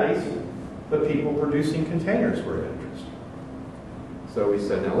beef patties, the people producing containers were of interest. So we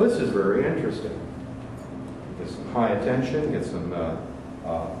said, now this is very interesting. Get some high attention, get some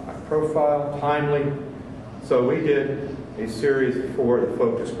high profile, timely. So we did a series of 4 that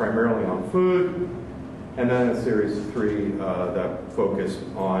focused primarily on food, and then a series of 3 that focused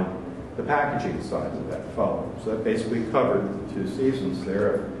on the packaging side of that followed. So that basically covered the 2 seasons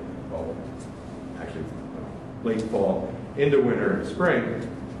there, well, actually late fall into winter and spring,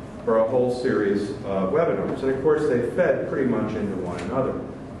 for a whole series of webinars. And of course they fed pretty much into one another.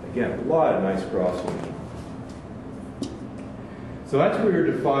 Again, a lot of nice crosslinking. So that's where we're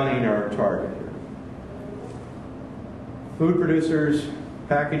defining our target here. Food producers,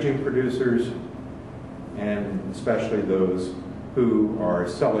 packaging producers, and especially those who are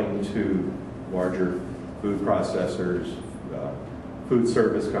selling to larger food processors, food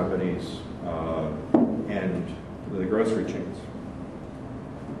service companies, and the grocery chains.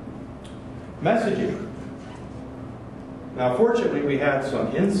 Messaging. Now, fortunately, we had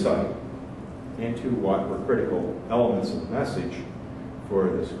some insight into what were critical elements of the message for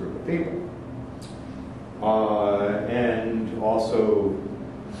this group of people. And also,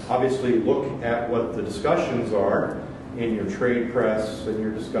 obviously, look at what the discussions are in your trade press and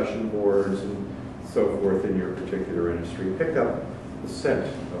your discussion boards and so forth in your particular industry. Pick up the scent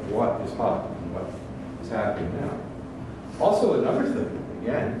of what is hot and what is happening now. Also, another thing,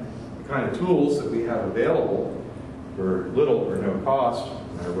 again, the kind of tools that we have available for little or no cost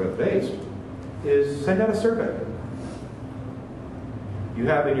that are web-based is send out a survey. You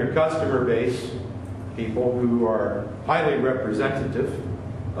have in your customer base people who are highly representative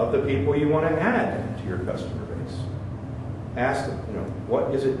of the people you want to add to your customer base. Ask them,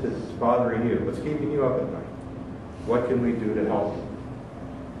 what is it that's bothering you? What's keeping you up at night? What can we do to help you?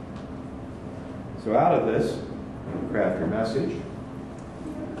 So out of this, craft your message.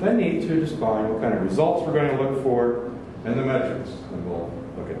 Then need to define what kind of results we're going to look for and the metrics. And we'll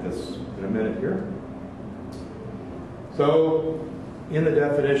look at this in a minute here. So in the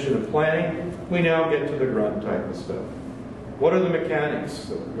definition of planning, we now get to the grunt type of stuff. What are the mechanics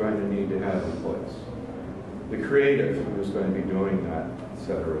that we're going to need to have in place? The creative, who's going to be doing that,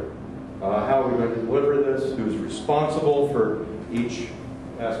 etc. How are we going to deliver this? Who's responsible for each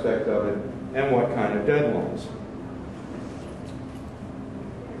aspect of it? And what kind of deadlines?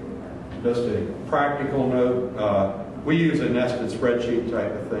 Just a practical note, we use a nested spreadsheet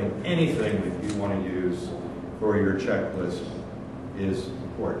type of thing. Anything that you want to use for your checklist is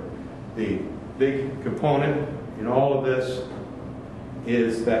important. The big component in all of this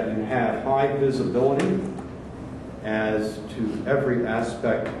is that you have high visibility as to every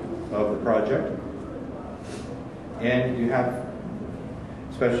aspect of the project. And you have,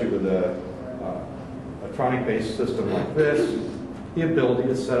 especially with a electronic-based system like this, the ability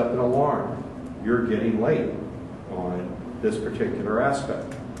to set up an alarm. You're getting late on this particular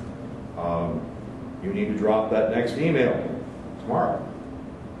aspect. You need to drop that next email tomorrow.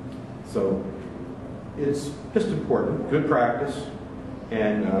 So it's just important, good practice,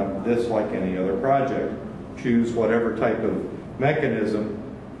 and this, like any other project, choose whatever type of mechanism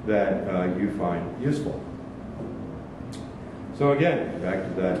that you find useful. So again, back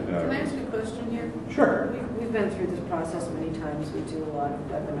to that. Can I ask a question here? Sure. We've been through this process many times. We do a lot of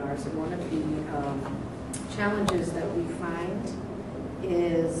webinars, and one of the challenges that we find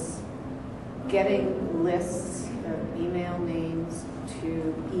is getting lists of email names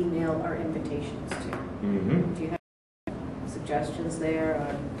to email our invitations to. Mm-hmm. Do you have suggestions there?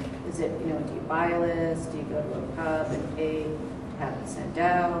 Or is it, do you buy a list? Do you go to a pub and pay to have it sent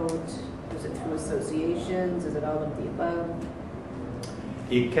out? Is it through associations? Is it all of the above?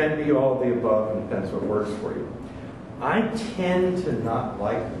 It can be all of the above, and depends what works for you. I tend to not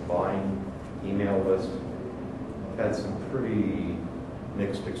like buying email lists. I've had some pretty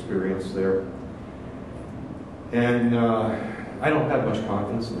mixed experience there. And I don't have much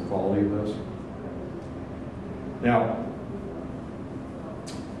confidence in the quality of those. Now,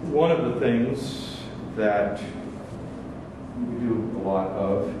 one of the things that we do a lot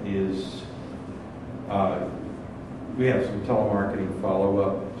of is we have some telemarketing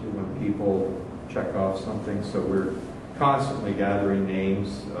follow-up to when people check off something. So we're constantly gathering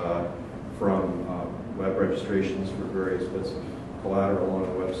names from web registrations for various bits of collateral on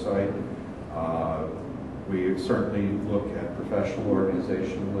the website. We certainly look at professional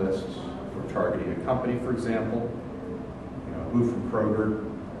organization lists for targeting a company, for example. Who from Kroger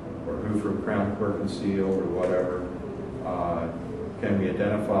or who from Crown Cork and Seal or whatever. Can we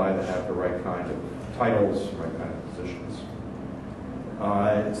identify that have the right kind of titles, right kind of positions?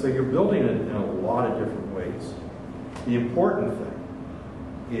 So you're building it in a lot of different ways. The important thing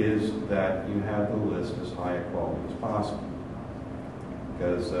is that you have the list as high a quality as possible.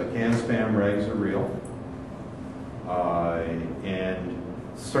 Because can spam regs are real. And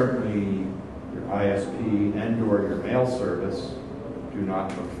certainly your ISP and or your mail service do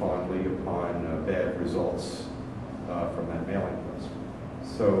not look fondly upon bad results from that mailing list.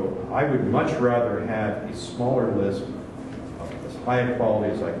 So I would much rather have a smaller list of as high a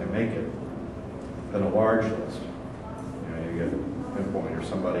quality as I can make it than a large list. You get a pinpoint or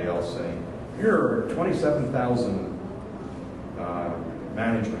somebody else saying, here are 27,000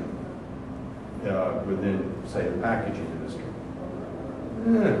 management within, say, the packaging industry. I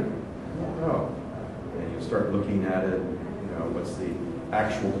don't know. And you start looking at it, what's the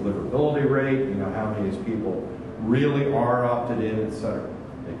actual deliverability rate, how many of these people really are opted in, et cetera.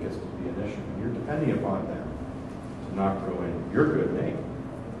 It gets to be an issue. You're depending upon them to not ruin your good name.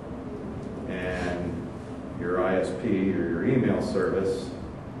 And your ISP or your email service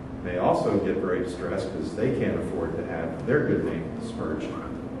may also get very distressed because they can't afford to have their good name besmirched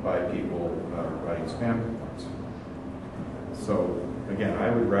by people writing spam complaints. So again, I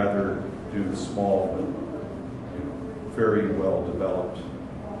would rather do the small but very well developed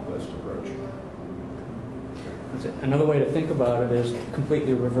list approach. That's it. Another way to think about it is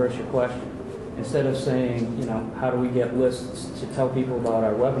completely reverse your question. Instead of saying, you know, how do we get lists to tell people about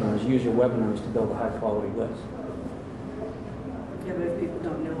our webinars, use your webinars to build a high-quality list. Yeah, but if people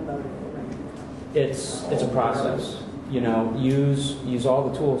don't know about it, right? It's a process. You know, use all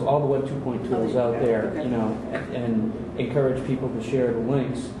the tools, all the Web 2.0 tools out there, you know, and encourage people to share the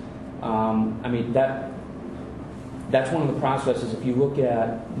links. I mean, that's one of the processes. If you look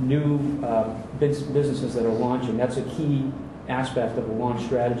at new businesses that are launching, that's a key aspect of a launch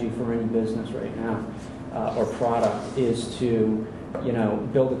strategy for any business right now, or product, is to, you know,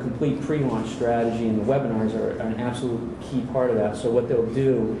 build a complete pre-launch strategy, and the webinars are an absolute key part of that. So what they'll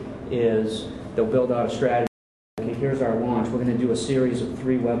do is they'll build out a strategy. Okay, here's our launch. We're going to do a series of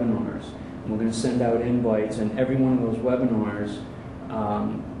 3 webinars, and we're going to send out invites, and every one of those webinars,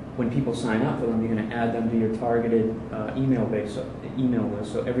 when people sign up for them, you're going to add them to your targeted email list.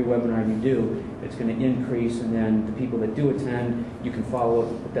 So every webinar you do, it's going to increase, and then the people that do attend, you can follow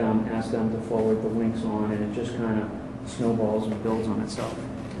up with them, ask them to forward the links on, and it just kind of snowballs and builds on itself.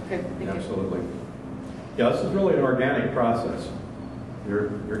 Okay, thank you. Absolutely. Yeah, this is really an organic process.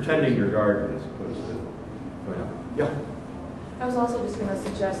 You're tending your garden as opposed to, yeah. I was also just going to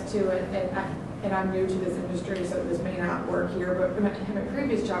suggest too, and I'm new to this industry, so this may not work here, but in my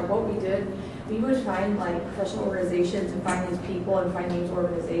previous job, what we did, we would find like professional organizations and find these people and find these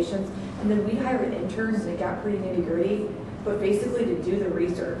organizations, and then we'd hire interns, and it got pretty nitty gritty, but basically to do the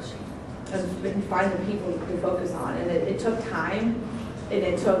research and find the people to focus on, and it took time, and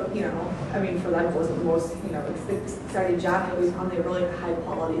it took, you know, I mean, for them it wasn't the most, you know, exciting job. It was on a really high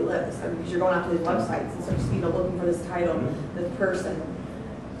quality list. I mean, because you're going out to these websites and so just, you know, looking for this title, this person.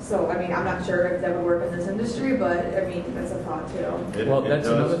 So, I mean, I'm not sure if that would work in this industry, but I mean, that's a thought too. Well,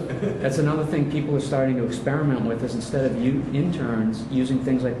 that's another thing people are starting to experiment with, is instead of interns using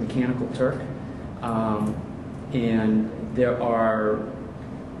things like Mechanical Turk, and there are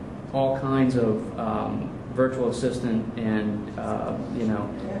all kinds of virtual assistant and you know,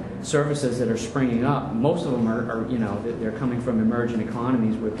 services that are springing up. Most of them are you know, they're coming from emerging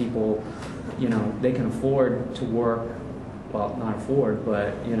economies where people, you know, they can afford to work, well, not afford,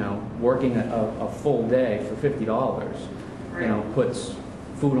 but, you know, working a full day for $50, you know, puts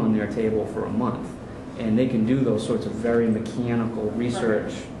food on their table for a month, and they can do those sorts of very mechanical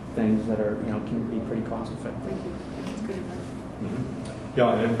research things that are, you know, can be pretty cost effective. Thank you. That's good advice.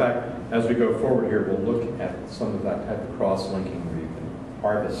 Yeah, and in fact, as we go forward here, we'll look at some of that type of cross-linking where you can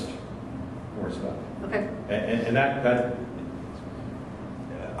harvest more stuff. Okay. And that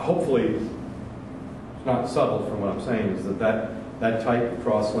hopefully, it's not subtle from what I'm saying, is that type of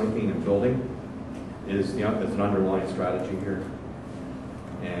cross-linking and building is, you know, is an underlying strategy here.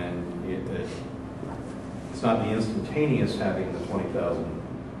 And it's not the instantaneous having the 20,000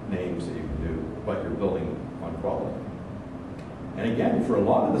 names that you can do, but you're building on quality. And again, for a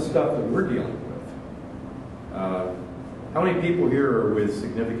lot of the stuff that we're dealing with, how many people here are with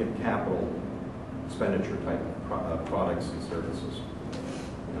significant capital expenditure type of products and services?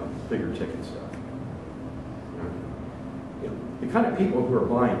 You know, bigger ticket stuff. You know, the kind of people who are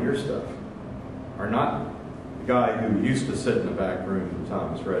buying your stuff are not the guy who used to sit in the back room of the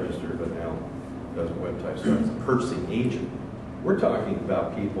Thomas Register but now does web type stuff. It's a purchasing agent. We're talking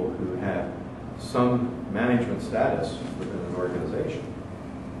about people who have some management status within an organization.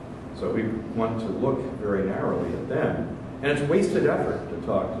 So we want to look very narrowly at them. And it's wasted effort to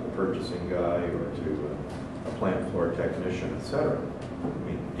talk to the purchasing guy or to a plant floor technician, etc. I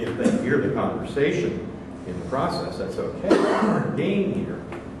mean, if they hear the conversation in the process, that's okay. Our game here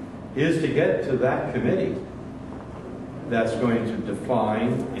is to get to that committee that's going to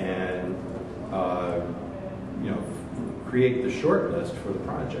define and you know, create the short list for the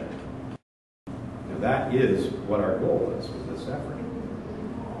project. That is what our goal is with this effort.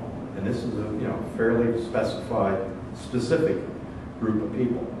 And this is a, you know, fairly specified, specific group of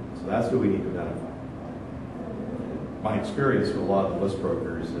people. So that's who we need to identify. My experience with a lot of the list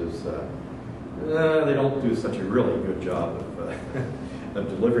brokers is they don't do such a really good job of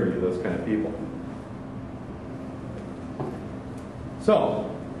delivering you those kind of people.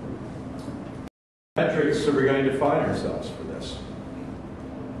 So, metrics are we going to define ourselves for this?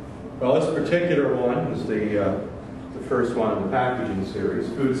 Well, this particular one is the first one in the packaging series,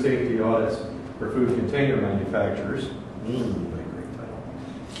 Food Safety Audits for Food Container Manufacturers. Great title.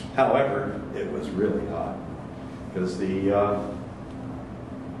 However, it was really hot because as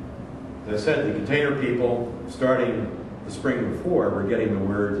I said, the container people, starting the spring before were getting the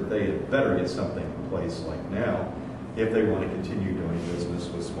word that they had better get something in place like now if they want to continue doing business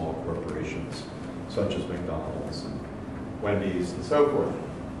with small corporations such as McDonald's and Wendy's and so forth.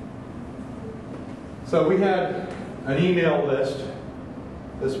 So we had an email list.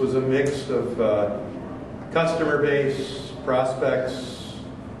 This was a mix of customer base, prospects,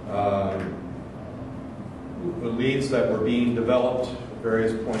 leads that were being developed at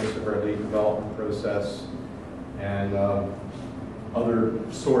various points of our lead development process, and other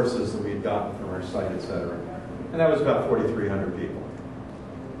sources that we had gotten from our site, et cetera. And that was about 4,300 people.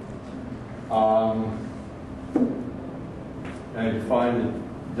 I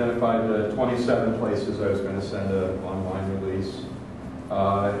identified 27 places I was going to send an online release.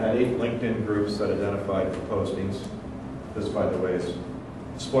 I had 8 LinkedIn groups that identified for postings. This, by the way, is,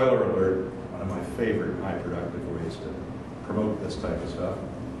 spoiler alert, one of my favorite high productive ways to promote this type of stuff.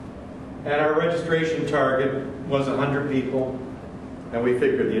 And our registration target was 100 people, and we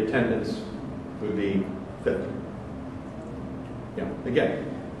figured the attendance would be 50. Again,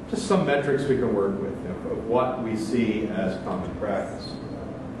 just some metrics we can work with, of what we see as common practice.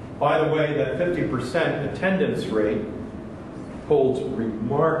 By the way, that 50% attendance rate holds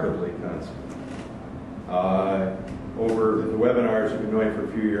remarkably constant. Over the webinars we've been doing for a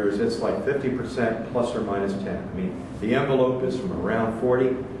few years, it's like 50% plus or minus 10. I mean, the envelope is from around 40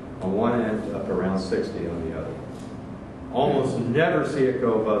 on one end up around 60 on the other. Almost never see it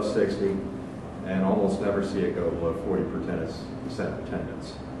go above 60, and almost never see it go below 40%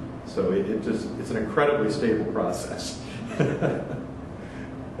 attendance. So it's an incredibly stable process. And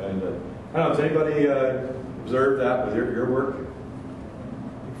I don't know, has anybody observed that with your work?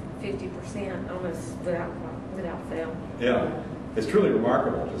 50% almost without fail. Yeah, it's truly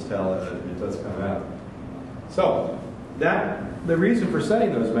remarkable just how it does come out. So the reason for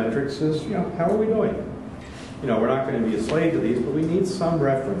setting those metrics is, how are we doing? We're not going to be a slave to these, but we need some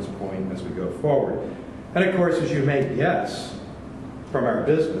reference point as we go forward. And of course, as you may guess from our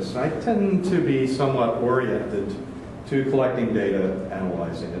business, I tend to be somewhat oriented to collecting data,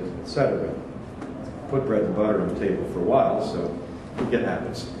 analyzing it, etc. Put bread and butter on the table for a while, so it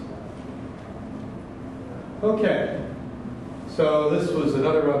happens. Okay, so this was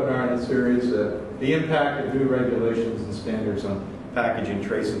another webinar in the series, the impact of new regulations and standards on packaging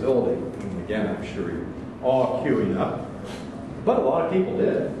traceability. And again, I'm sure you're all queuing up, but a lot of people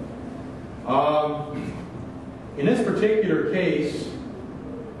did. In this particular case,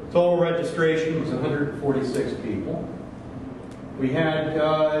 total registration was 146 people. We had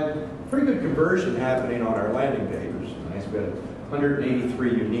pretty good conversion happening on our landing page, which is nice. We had 183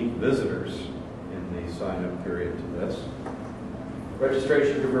 unique visitors in the sign-up period to this.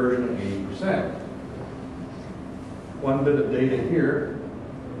 Registration conversion of 80%. One bit of data here.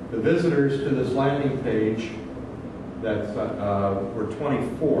 The visitors to this landing page that were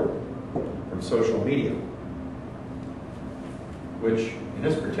 24 from social media, which in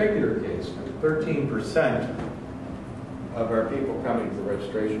this particular case, 13% of our people coming to the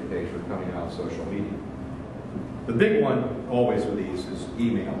registration page were coming out of social media. The big one always with these is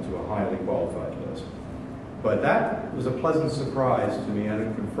email to a highly qualified list. But that was a pleasant surprise to me, and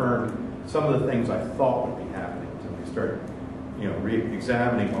it confirmed some of the things I thought would be happening until we started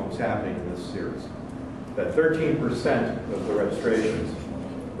re-examining what was happening in this series. That 13% of the registrations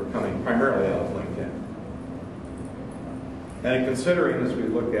were coming primarily out of LinkedIn. And considering, as we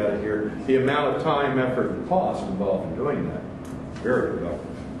look at it here, the amount of time, effort, and cost involved in doing that, very productive.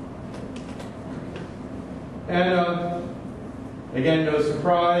 And again, no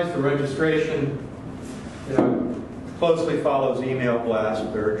surprise, the registration closely follows email blasts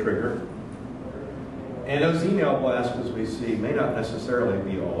with their trigger. And those email blasts, as we see, may not necessarily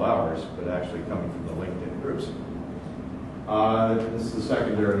be all ours, but actually coming from the LinkedIn groups. This is the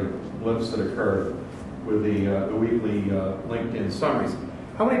secondary blips that occur with the weekly LinkedIn summaries.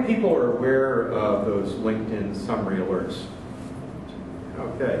 How many people are aware of those LinkedIn summary alerts?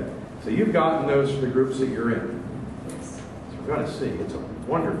 Okay, so you've gotten those for the groups that you're in. Yes. So we're going to see, it's a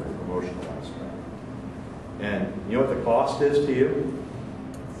wonderful promotional aspect. And you know what the cost is to you?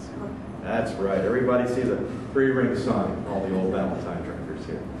 That's right. Everybody sees a 3-ring sign, all the old Valentine drinkers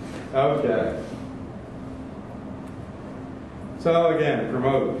here. Okay. So again,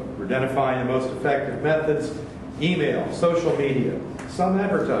 promote. We're identifying the most effective methods: email, social media, some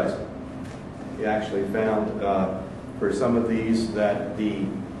advertising. We actually found for some of these that the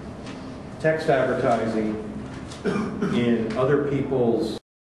text advertising in other people's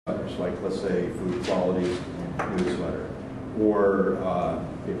newsletters, like let's say Food Quality newsletter, or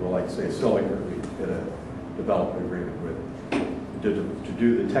people like say Silica, we did a development agreement with to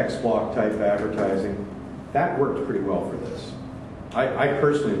do the text block type advertising. That worked pretty well for this. I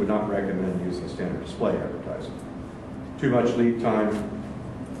personally would not recommend using standard display advertising. Too much lead time,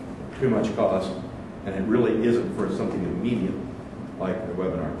 too much cost, and it really isn't for something immediate like a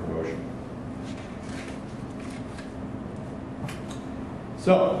webinar promotion.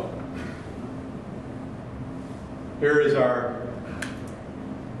 So, here is our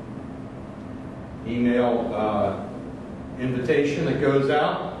email invitation that goes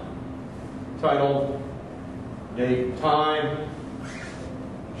out, titled, date, time,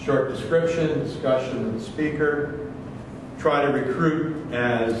 short description, discussion of the speaker. Try to recruit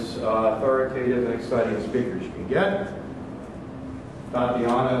as authoritative and exciting speakers you can get.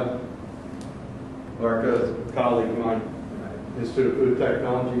 Tatiana Larka, colleague of mine, Institute of Food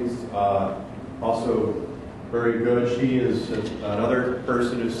Technologies, also very good. She is another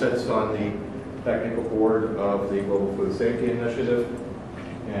person who sits on the technical board of the Global Food Safety Initiative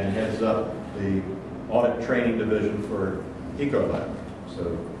and heads up the audit training division for Ecolab.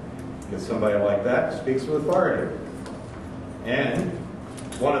 So get somebody like that, speaks with authority. And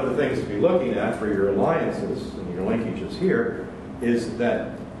one of the things to be looking at for your alliances and your linkages here is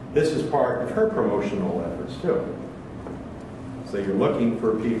that this is part of her promotional efforts too. So you're looking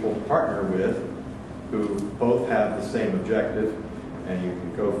for people to partner with who both have the same objective, and you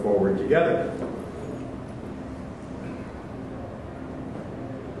can go forward together.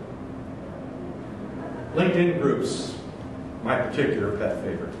 LinkedIn groups, my particular pet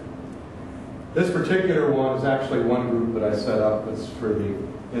favorite. This particular one is actually one group that I set up. It's for the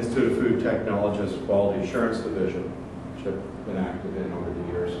Institute of Food Technologists Quality Assurance Division, which I've been active in over the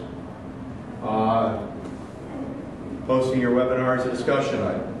years. Posting your webinar as a discussion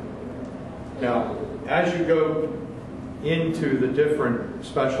item. Now, as you go into the different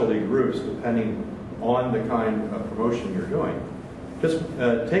specialty groups, depending on the kind of promotion you're doing, just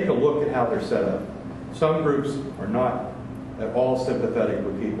take a look at how they're set up. Some groups are not at all sympathetic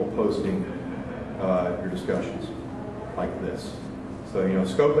with people posting your discussions like this. So, you know,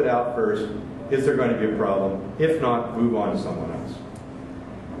 scope it out first. Is there going to be a problem? If not, move on to someone else.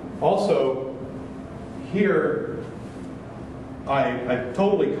 Also, here, I'm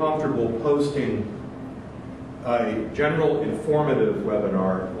totally comfortable posting a general informative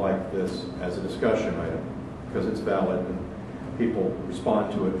webinar like this as a discussion item because it's valid and people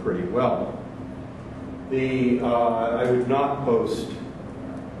respond to it pretty well. I would not post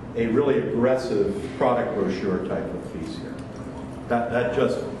a really aggressive product brochure type of piece here. That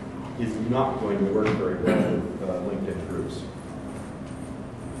just is not going to work very well with LinkedIn groups.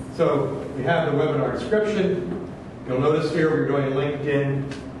 So we have the webinar description. You'll notice here we're doing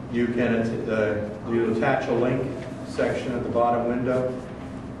LinkedIn. You can attach a link section at the bottom window.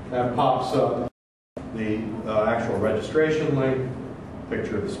 That pops up the actual registration link,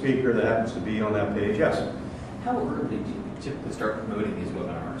 picture of the speaker that happens to be on that page. Yes? How early do you typically start promoting these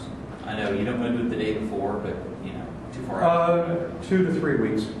webinars? I know you don't want to do it the day before, but you know, too far out. 2 to 3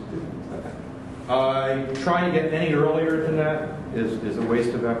 weeks. Okay. Trying to get any earlier than that is a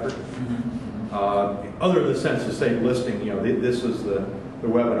waste of effort. Other than the sense to say listing, you know, this is the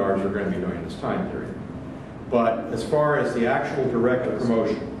webinars we're going to be doing this time period. But as far as the actual direct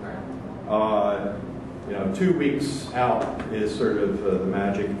promotion, you know, 2 weeks out is sort of the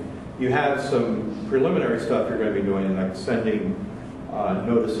magic. You have some preliminary stuff you're going to be doing, like sending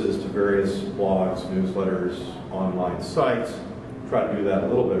notices to various blogs, newsletters, online sites. Try to do that a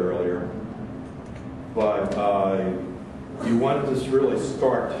little bit earlier. But you want to just really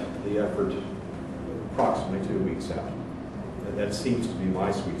start the effort approximately 2 weeks out. That seems to be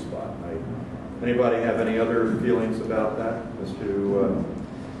my sweet spot. Anybody have any other feelings about that as to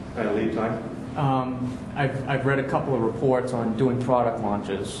kind of lead time? I've read a couple of reports on doing product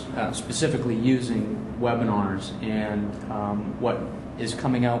launches, specifically using webinars, and what is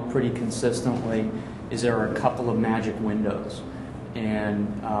coming out pretty consistently is there are a couple of magic windows, and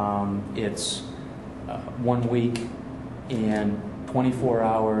it's 1 week and 24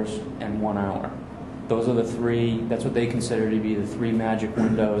 hours and 1 hour. Those are the three, that's what they consider to be the three magic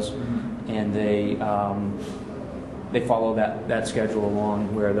windows, and they follow that schedule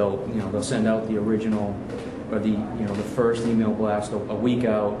along where they'll send out the original or the first email blast a week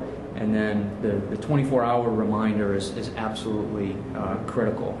out, and then the 24-hour reminder is absolutely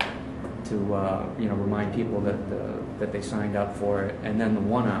critical to remind people that they signed up for it, and then the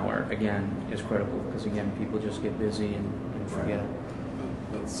 1 hour again is critical because again people just get busy and forget.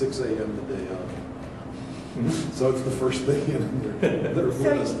 At 6 a.m. the day of. So it's the first thing in their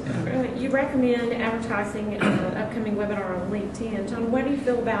list. So you recommend advertising an upcoming webinar on LinkedIn. John, what do you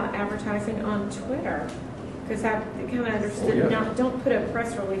feel about advertising on Twitter? Because I kind of understood, Oh, yeah. now, don't put a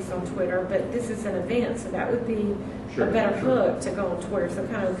press release on Twitter, but this is an event, so that would be Sure, a better sure. hook to go on Twitter, so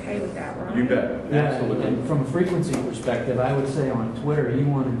kind of okay with that, right? You bet, Yeah, absolutely. and from a frequency perspective, I would say on Twitter, you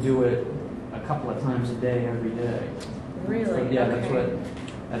want to do it a couple of times a day, every day. Really? Yeah, Okay.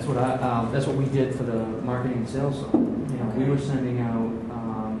 that's what we did for the marketing and sales side. You know, we Okay. were sending out,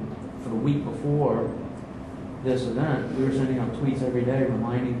 for the week before this event, we were sending out tweets every day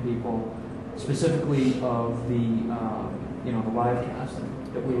reminding people specifically of the, you know, the live casting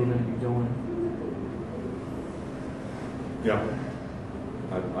that we were going to be doing. Yeah,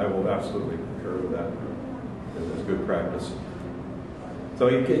 I will absolutely concur with that. It's good practice. So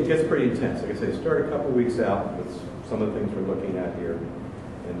it gets pretty intense. Like I say, start a couple weeks out with some of the things we're looking at here,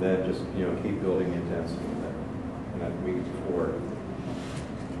 and then just, you know, keep building the intensity in that week before.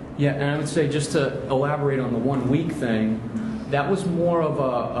 Yeah, and I would say just to elaborate on the 1 week thing, that was more of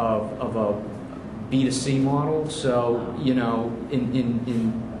a B2C model. So, you know,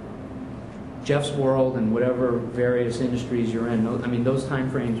 in Jeff's world and whatever various industries you're in, I mean, those time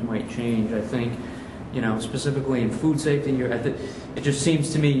frames might change. I think, you know, specifically in food safety, it just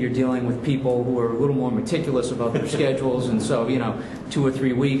seems to me you're dealing with people who are a little more meticulous about their schedules, and so, you know, 2 or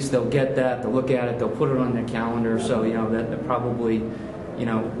 3 weeks, they'll get that, they'll look at it, they'll put it on their calendar, so, you know, that probably, you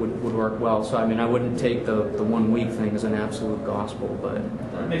know, would work well. So, I mean, I wouldn't take the 1 week thing as an absolute gospel, but...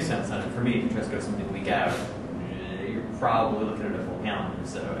 That makes sense. And for me, if you try to go something a week out, you're probably looking at a full calendar,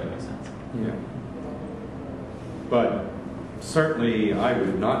 so it makes sense. Yeah. But certainly, I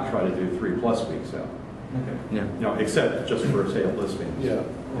would not try to do 3+ weeks out. Okay. Yeah. You know, except just for sale listings. Yeah.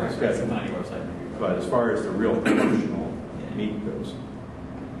 Right, that's on your website. But as far as the real promotional meat goes.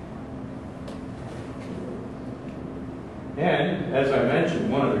 And as I mentioned,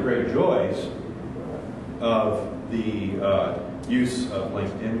 one of the great joys of the use of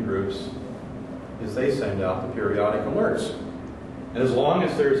LinkedIn groups is they send out the periodic alerts. And as long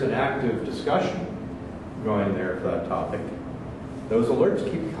as there's an active discussion going there for that topic, those alerts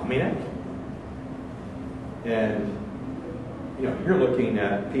keep coming out. And you know, you're looking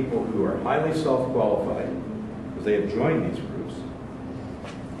at people who are highly self-qualified because they have joined these groups.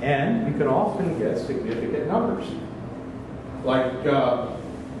 And you can often get significant numbers. Like,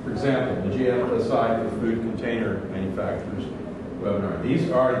 for example, the GFSI for Food Container Manufacturers webinar. These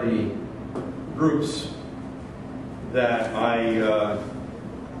are the groups that I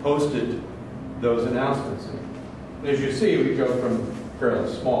posted those announcements in. As you see, we go from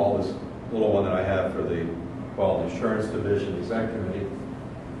fairly small, this little one that I have for the Quality Assurance Division Exec Committee,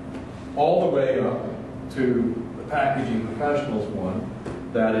 all the way up to the Packaging Professionals one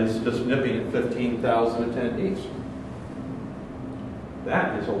that is just nipping at 15,000 attendees.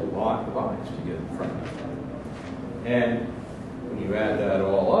 That is a lot of eyes to get in front of. And when you add that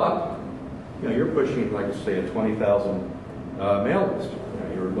all up, you know, you're pushing, like, say, a 20,000 mail list. You know,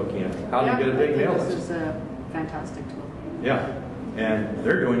 you're looking at how do you get a big mail list. This is a fantastic tool. Yeah, and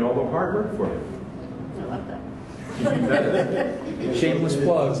they're doing all the hard work for you. I love that. Shameless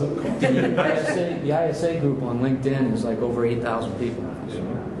plug. The ISA group on LinkedIn is like over 8,000 people.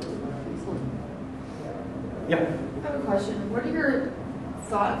 Yeah. I have a question. What are your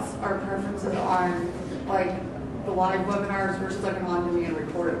thoughts or preferences on, like, the live webinars versus like an on-demand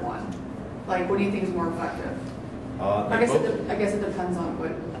recorded one? Like, what do you think is more effective? I guess it depends on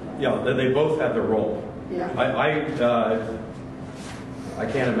what. Yeah, they both have their role. Yeah. I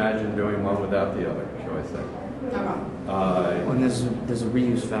can't imagine doing one without the other, shall I say. Okay. And there's a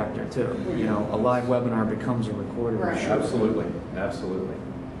reuse factor too. You know, a live webinar becomes a recorded. Right. Absolutely, absolutely.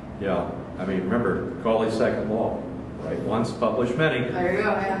 Yeah, I mean, remember, Gawley's second law, right? Once, publish many. There you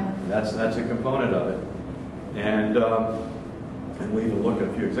go, yeah. That's a component of it. And we'll even look at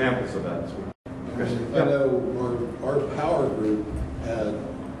a few examples of that this week. I know our power group had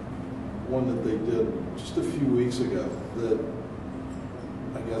one that they did just a few weeks ago that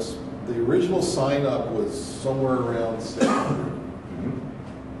I guess the original sign up was somewhere around 600.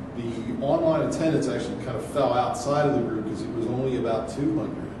 The online attendance actually kind of fell outside of the group because it was only about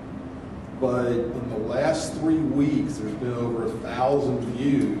 200. But in the last 3 weeks, there's been over 1,000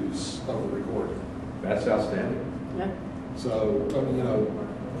 views of the recording. That's outstanding. Yeah. So, I mean, you know,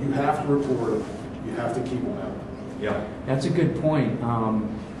 you have to record them. You have to keep them out. Yeah. That's a good point.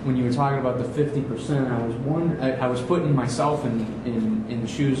 When you were talking about the 50%, I was putting myself in the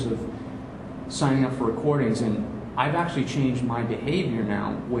shoes of signing up for recordings, and I've actually changed my behavior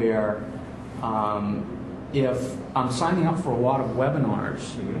now where if I'm signing up for a lot of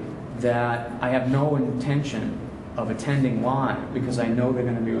webinars that I have no intention of attending live because I know they're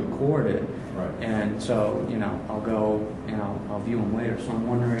going to be recorded. Right. And so, you know, I'll go and I'll view them later. So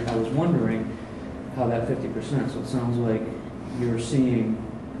I was wondering how that 50%, so it sounds like you're seeing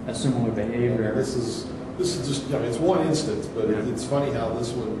a similar behavior. This is just, I mean, it's one instance, but Yeah. it's funny how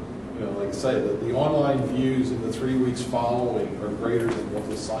this one, like I say, the online views in the 3 weeks following are greater than what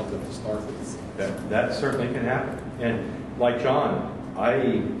was signed up to start with. That certainly can happen. And like John,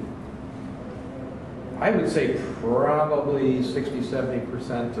 I would say probably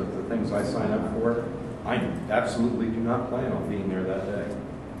 60–70% of the things I sign up for, I absolutely do not plan on being there that day.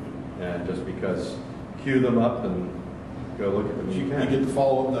 And just because, queue them up and go look at them when you You can. get the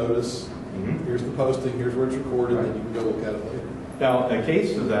follow-up notice, Mhm. here's the posting, here's where it's recorded, Right. and you can go look at it later. Now, a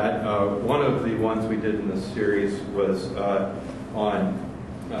case of that, one of the ones we did in this series was on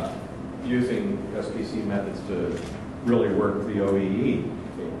using SPC methods to really work the OEE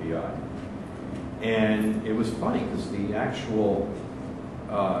API. And it was funny because the actual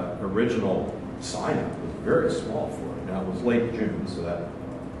original sign-up was very small for it. Now, it was late June, so that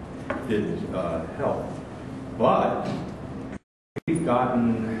didn't help. But we've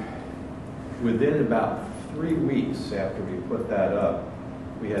gotten, within about 3 weeks after we put that up,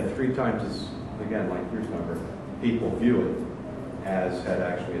 we had 3 times as, again, like Bruce number, people view it as had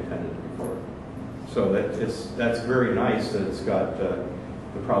actually attended it before. So that's very nice that it's got the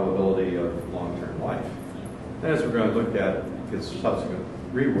probability of long-term life. And as we're going to look at its subsequent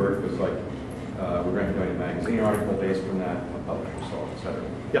rework, was like we're going to be doing a magazine article based on that, a publisher result, et cetera.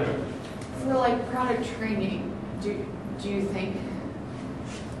 Yeah. For like product training, do you think,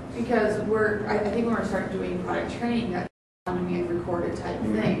 because I think when we're starting doing product training, that's going to be a recorded type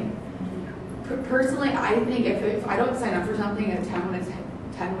thing. Personally, I think if I don't sign up for something at 10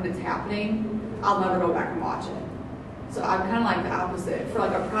 when it's happening, I'll never go back and watch it. So I'm kind of like the opposite. For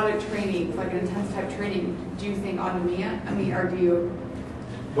like a product training, for like an intense type training, do you think on demand? I mean, or do you?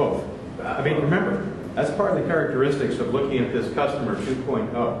 Both. I mean, remember, that's part of the characteristics of looking at this customer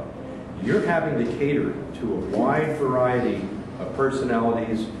 2.0. You're having to cater to a wide variety of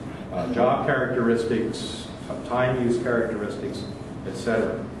personalities, job characteristics, time use characteristics,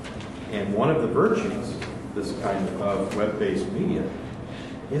 etc. And one of the virtues of this kind of web-based media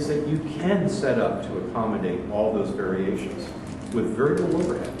is that you can set up to accommodate all those variations with very little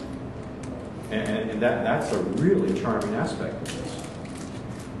overhead. And that's a really charming aspect of this.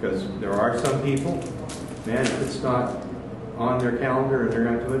 Because there are some people, man, if it's not on their calendar and they're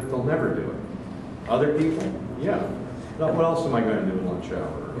going to do it, they'll never do it. Other people, yeah. What else am I going to do in lunch hour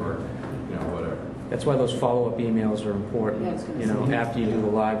or whatever? That's why those follow-up emails are important, Yeah, I was gonna say. after you do the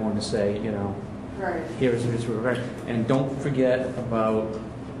live one to say, Right. here's what we're, and don't forget about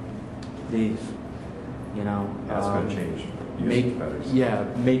these, That's going to change. Use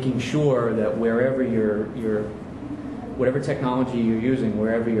patterns. making sure that wherever whatever technology you're using,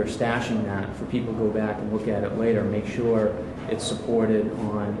 wherever you're stashing that, for people to go back and look at it later, make sure it's supported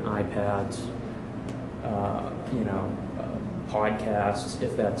on iPads, podcasts,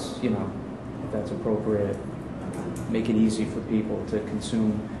 if that's appropriate. Make it easy for people to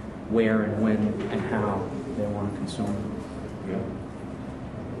consume where and when and how they want to consume. Yeah.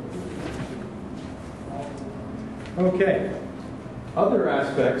 Okay. Other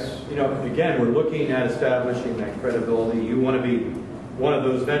aspects, again, we're looking at establishing that credibility. You want to be one of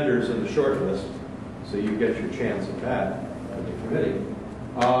those vendors in the short list, so you get your chance at that at the committee.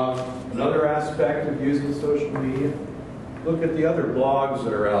 Another aspect of using social media, look at the other blogs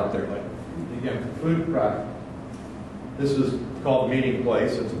that are out there, like, again, food product. This is called Meeting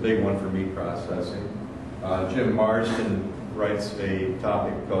Place. It's a big one for meat processing. Jim Marsden writes a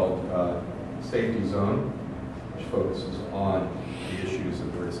topic called Safety Zone, which focuses on the issues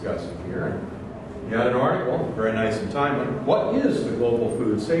that we're discussing here. He had an article, very nice and timely. What is the Global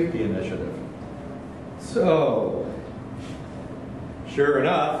Food Safety Initiative? So, sure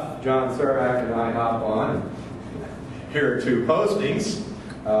enough, John Sarek and I hop on. Here are 2 postings,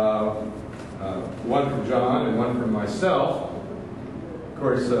 one from John and one from myself. Of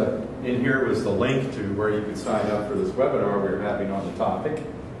course, in here was the link to where you could sign up for this webinar we were having on the topic.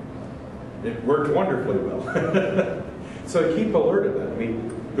 It worked wonderfully well. So keep alert of that. I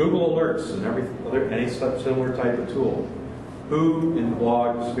mean, Google Alerts and any similar type of tool. Who in the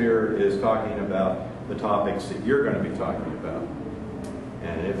blog sphere is talking about the topics that you're going to be talking about?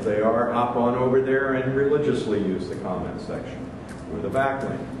 And if they are, hop on over there and religiously use the comment section or the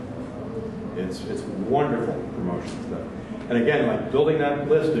backlink. It's wonderful promotion stuff. And again, like building that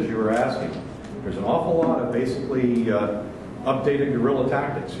list as you were asking, there's an awful lot of basically updated guerrilla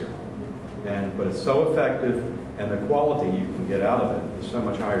tactics here. But it's so effective, and the quality you can get out of it is so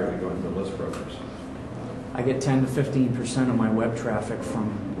much higher than going to the list brokers. I get 10 to 15% of my web traffic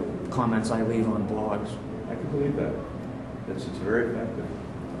from comments I leave on blogs. I can believe that. It's very effective.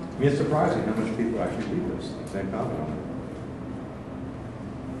 mean, it's surprising how much people actually read those things and comment on it.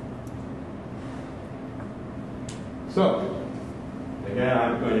 So, again,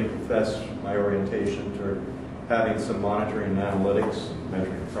 I'm going to confess my orientation toward having some monitoring and analytics,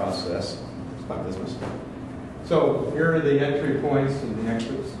 measuring the process. It's my business. So here are the entry points and the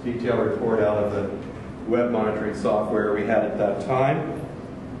extra detailed report out of the web monitoring software we had at that time.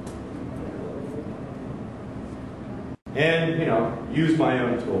 And, you know, use my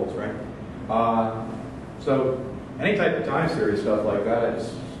own tools, right? So any type of time series stuff like that, I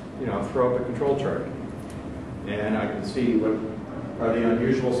just, you know, throw up a control chart. And I can see what are the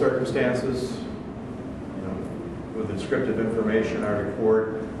unusual circumstances, you know, with the descriptive information I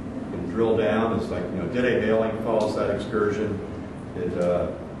record, and drill down. It's like, you know, did a hailing cause that excursion? Did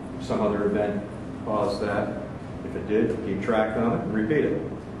some other event cause that? If it did, keep track on it and repeat it.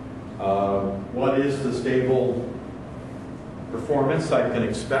 What is the stable performance I can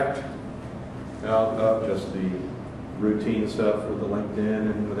expect out of just the routine stuff with the LinkedIn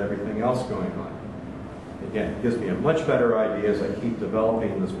and with everything else going on? Again, it gives me a much better idea as I keep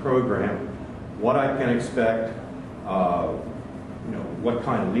developing this program, what I can expect, you know, what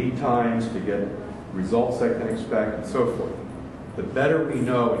kind of lead times to get results I can expect, and so forth. The better we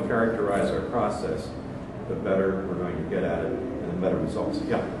know and characterize our process, the better we're going to get at it, and the better results.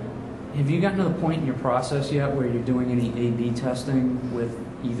 Yeah. Have you gotten to the point in your process yet where you're doing any A/B testing with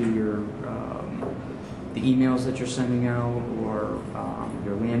either your the emails that you're sending out or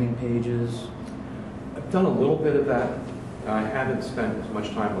your landing pages? I've done a little bit of that. I haven't spent as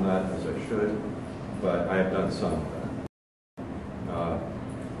much time on that as I should, but I have done some of that.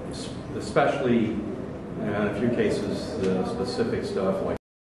 Especially in a few cases, the specific stuff like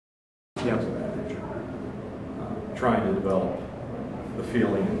trying to develop the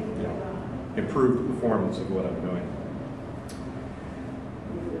feeling and, you know, improve the performance of what I'm doing.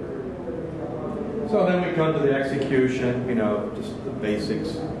 So then we come to the execution, you know, just the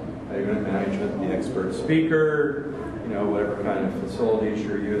basics, event management, the expert speaker, you know, whatever kind of facilities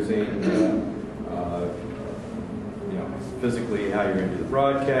you're using, you know, physically how you're going to do the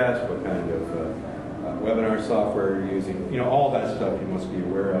broadcast, what kind of webinar software you're using, you know, all that stuff you must be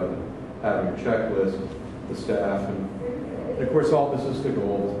aware of, having a checklist, the staff, and of course all this is the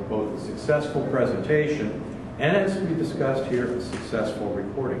goal of both a successful presentation and, as we discussed here, a successful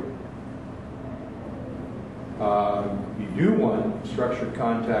recording. You do want structured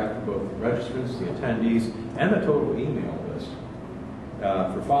contact with both the registrants, the attendees, and the total email list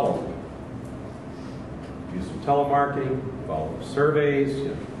for follow-up. Use some telemarketing, follow-up surveys, you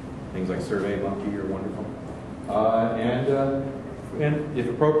know, things like SurveyMonkey are wonderful. And if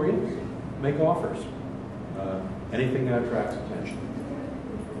appropriate, make offers. Anything that attracts attention.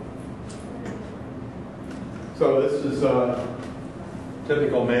 So this is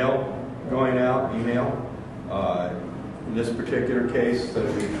typical mail going out, email. In this particular case, that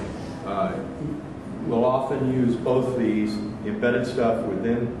we will often use both these, the embedded stuff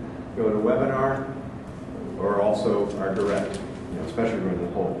within GoToWebinar, or also our direct, you know, especially when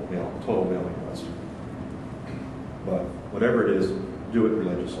the whole total mailing list. But whatever it is, do it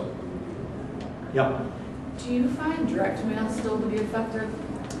religiously. Yeah. Do you find direct mail still to be effective?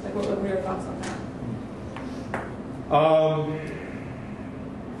 Like, what are your thoughts on that?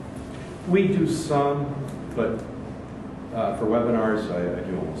 We do some, but for webinars, I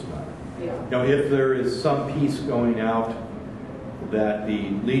do almost none. Yeah. You know, if there is some piece going out that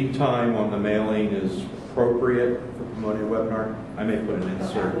the lead time on the mailing is appropriate for promoting a webinar, I may put an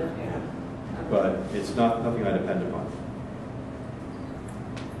insert. Yeah. But it's nothing I depend upon.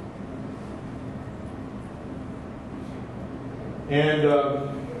 And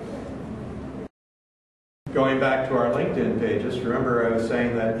going back to our LinkedIn pages, remember I was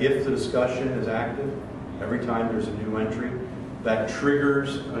saying that if the discussion is active, every time there's a new entry, that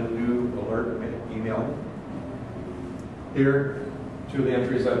triggers a new alert emailing. Here, two of the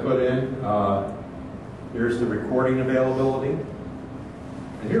entries I put in. Here's the recording availability.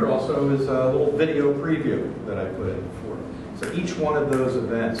 And here also is a little video preview that I put in before. So each one of those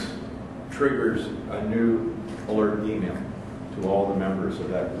events triggers a new alert email to all the members of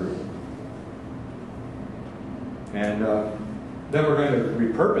that group. And then we're going to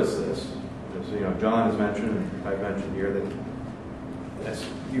repurpose this. As you know, John has mentioned, and I've mentioned here, that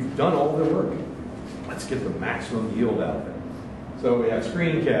you've done all the work. Let's get the maximum yield out of it. So we have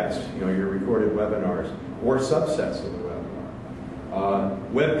screencasts, you know, your recorded webinars, or subsets of the webinar.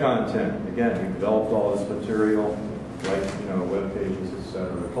 Web content, again, we've developed all this material, like, you know, web pages,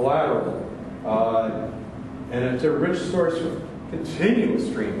 etc. Collateral. And it's a rich source of continuous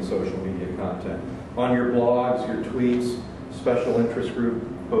stream of social media content on your blogs, your tweets, special interest group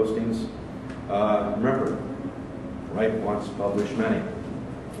postings. Remember, write once, publish many.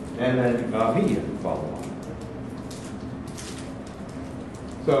 And then media follow on.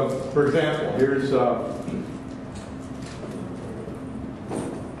 So, for example, here's a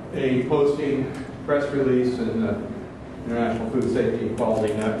posting, press release in the International Food Safety and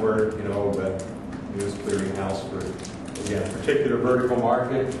Quality Network, you know, the news clearinghouse for, again, a particular vertical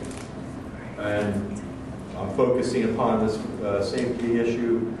market. And I'm focusing upon this safety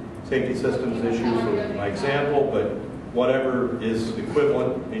systems issues with my example, but whatever is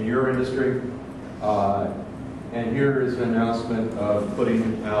equivalent in your industry. And here is an announcement of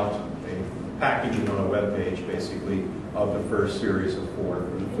putting out a packaging on a web page, basically, of the first series of 4 for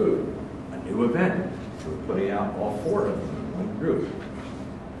the food. A new event. We're putting out all 4 of them in one group.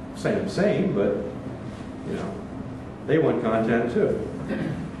 Same, but, you know, they want content too.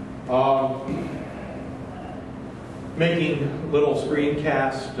 Making little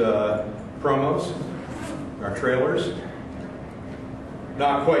screencast promos, our trailers.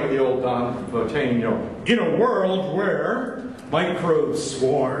 Not quite the old Don Botane, you know, in a world where microbes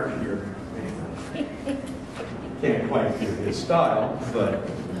swarm. Can't quite do his style, but,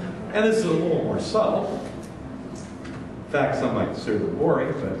 and this is a little more subtle. In fact, some might consider them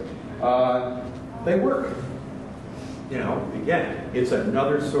boring, but they work. You know, again, it's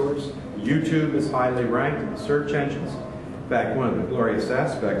another source. YouTube is highly ranked in the search engines. In fact, one of the glorious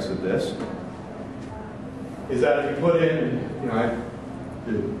aspects of this is that if you put in, you know, I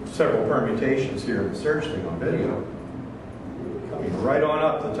did several permutations here in the search thing on video, coming right on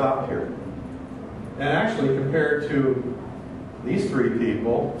up the top here. And actually, compared to these 3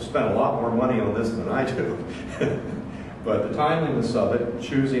 people, spent a lot more money on this than I do. But the timeliness of it,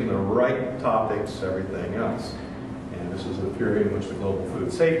 choosing the right topics, everything else. And this is the period in which the Global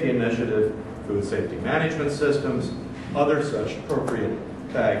Food Safety Initiative, food safety management systems, other such appropriate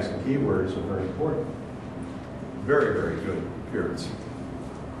tags and keywords are very important. Very, very good appearance.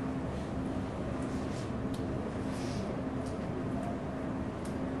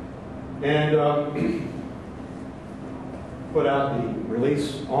 And put out the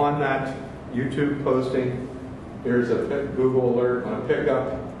release on that YouTube posting. Here's a Google alert on a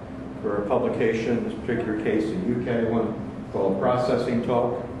pickup for a publication, in this particular case a UK one called Processing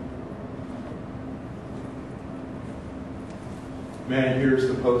Talk. And here's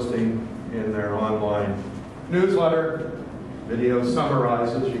the posting in their online newsletter. Video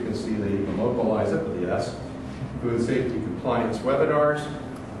summarizes, you can see they localize it with the S, food safety compliance webinars.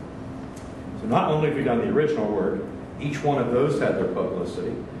 So not only have we done the original work, each one of those had their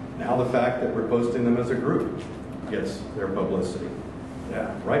publicity. Now the fact that we're posting them as a group gets their publicity.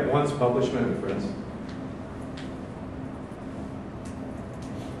 Yeah, write once, publish many, friends.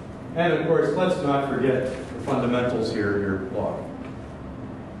 And of course, let's not forget the fundamentals here in your blog.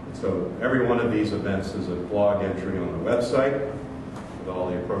 So every one of these events is a blog entry on the website with all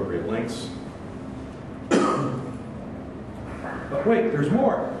the appropriate links. But wait, there's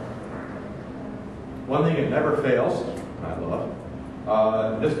more. One thing that never fails, I love,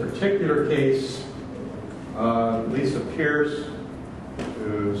 in this particular case, Lisa Pierce,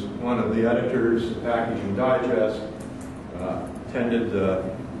 who's one of the editors of Packaging Digest, attended the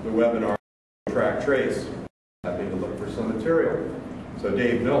webinar Track Trace, happy to look for some material. So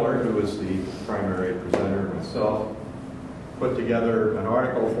Dave Miller, who was the primary presenter, myself, put together an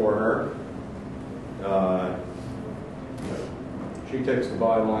article for her. She takes the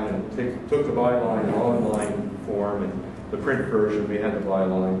byline and took the byline in online form, and the print version, we had the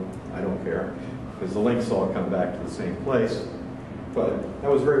byline. I don't care, because the links all come back to the same place. But that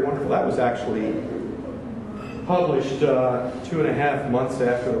was very wonderful. That was actually published 2.5 months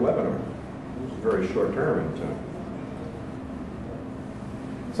after the webinar. It was a very short turnaround time.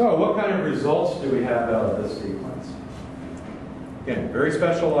 So what kind of results do we have out of this sequence? Again, very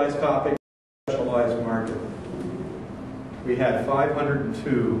specialized topic, specialized market. We had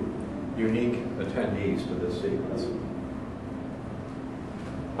 502 unique attendees to this sequence.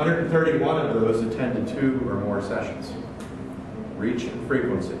 131 of those attended 2 or more sessions. Reach and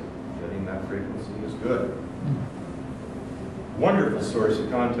frequency. Getting that frequency is good. Wonderful source of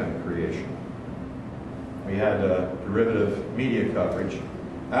content creation. We had derivative media coverage.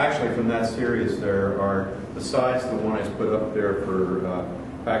 Actually, from that series, there are, besides the one I put up there for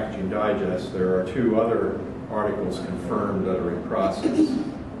Packaging Digest, there are 2 other articles confirmed that are in process,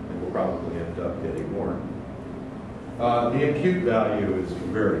 and we'll probably end up getting more. The acute value is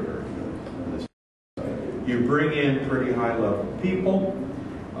very, very good. You bring in pretty high-level people.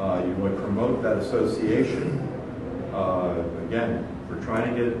 You would promote that association. Again, we're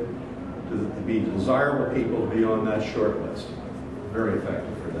trying to get to be desirable people to be on that short list. Very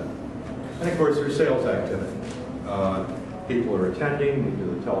effective for them. And of course, there's sales activity. People are attending, we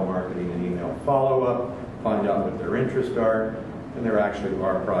do the telemarketing and email follow-up, find out what their interests are, and there actually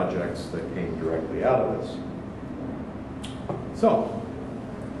are projects that came directly out of this. So,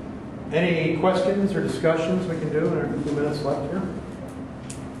 any questions or discussions we can do in our few minutes left here?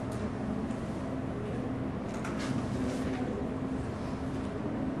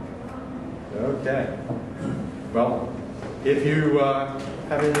 Okay. Well, if you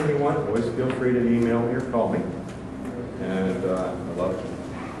have anything you want, always feel free to email me or call me. And I love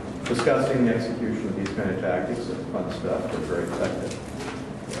discussing the execution of these kind of tactics. It's fun stuff. They're very effective.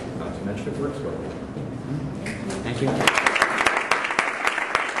 Not to mention it works well. Thank you.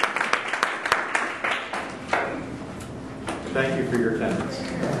 Thank you for your attendance.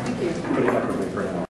 Thank you. Good luck with it for now.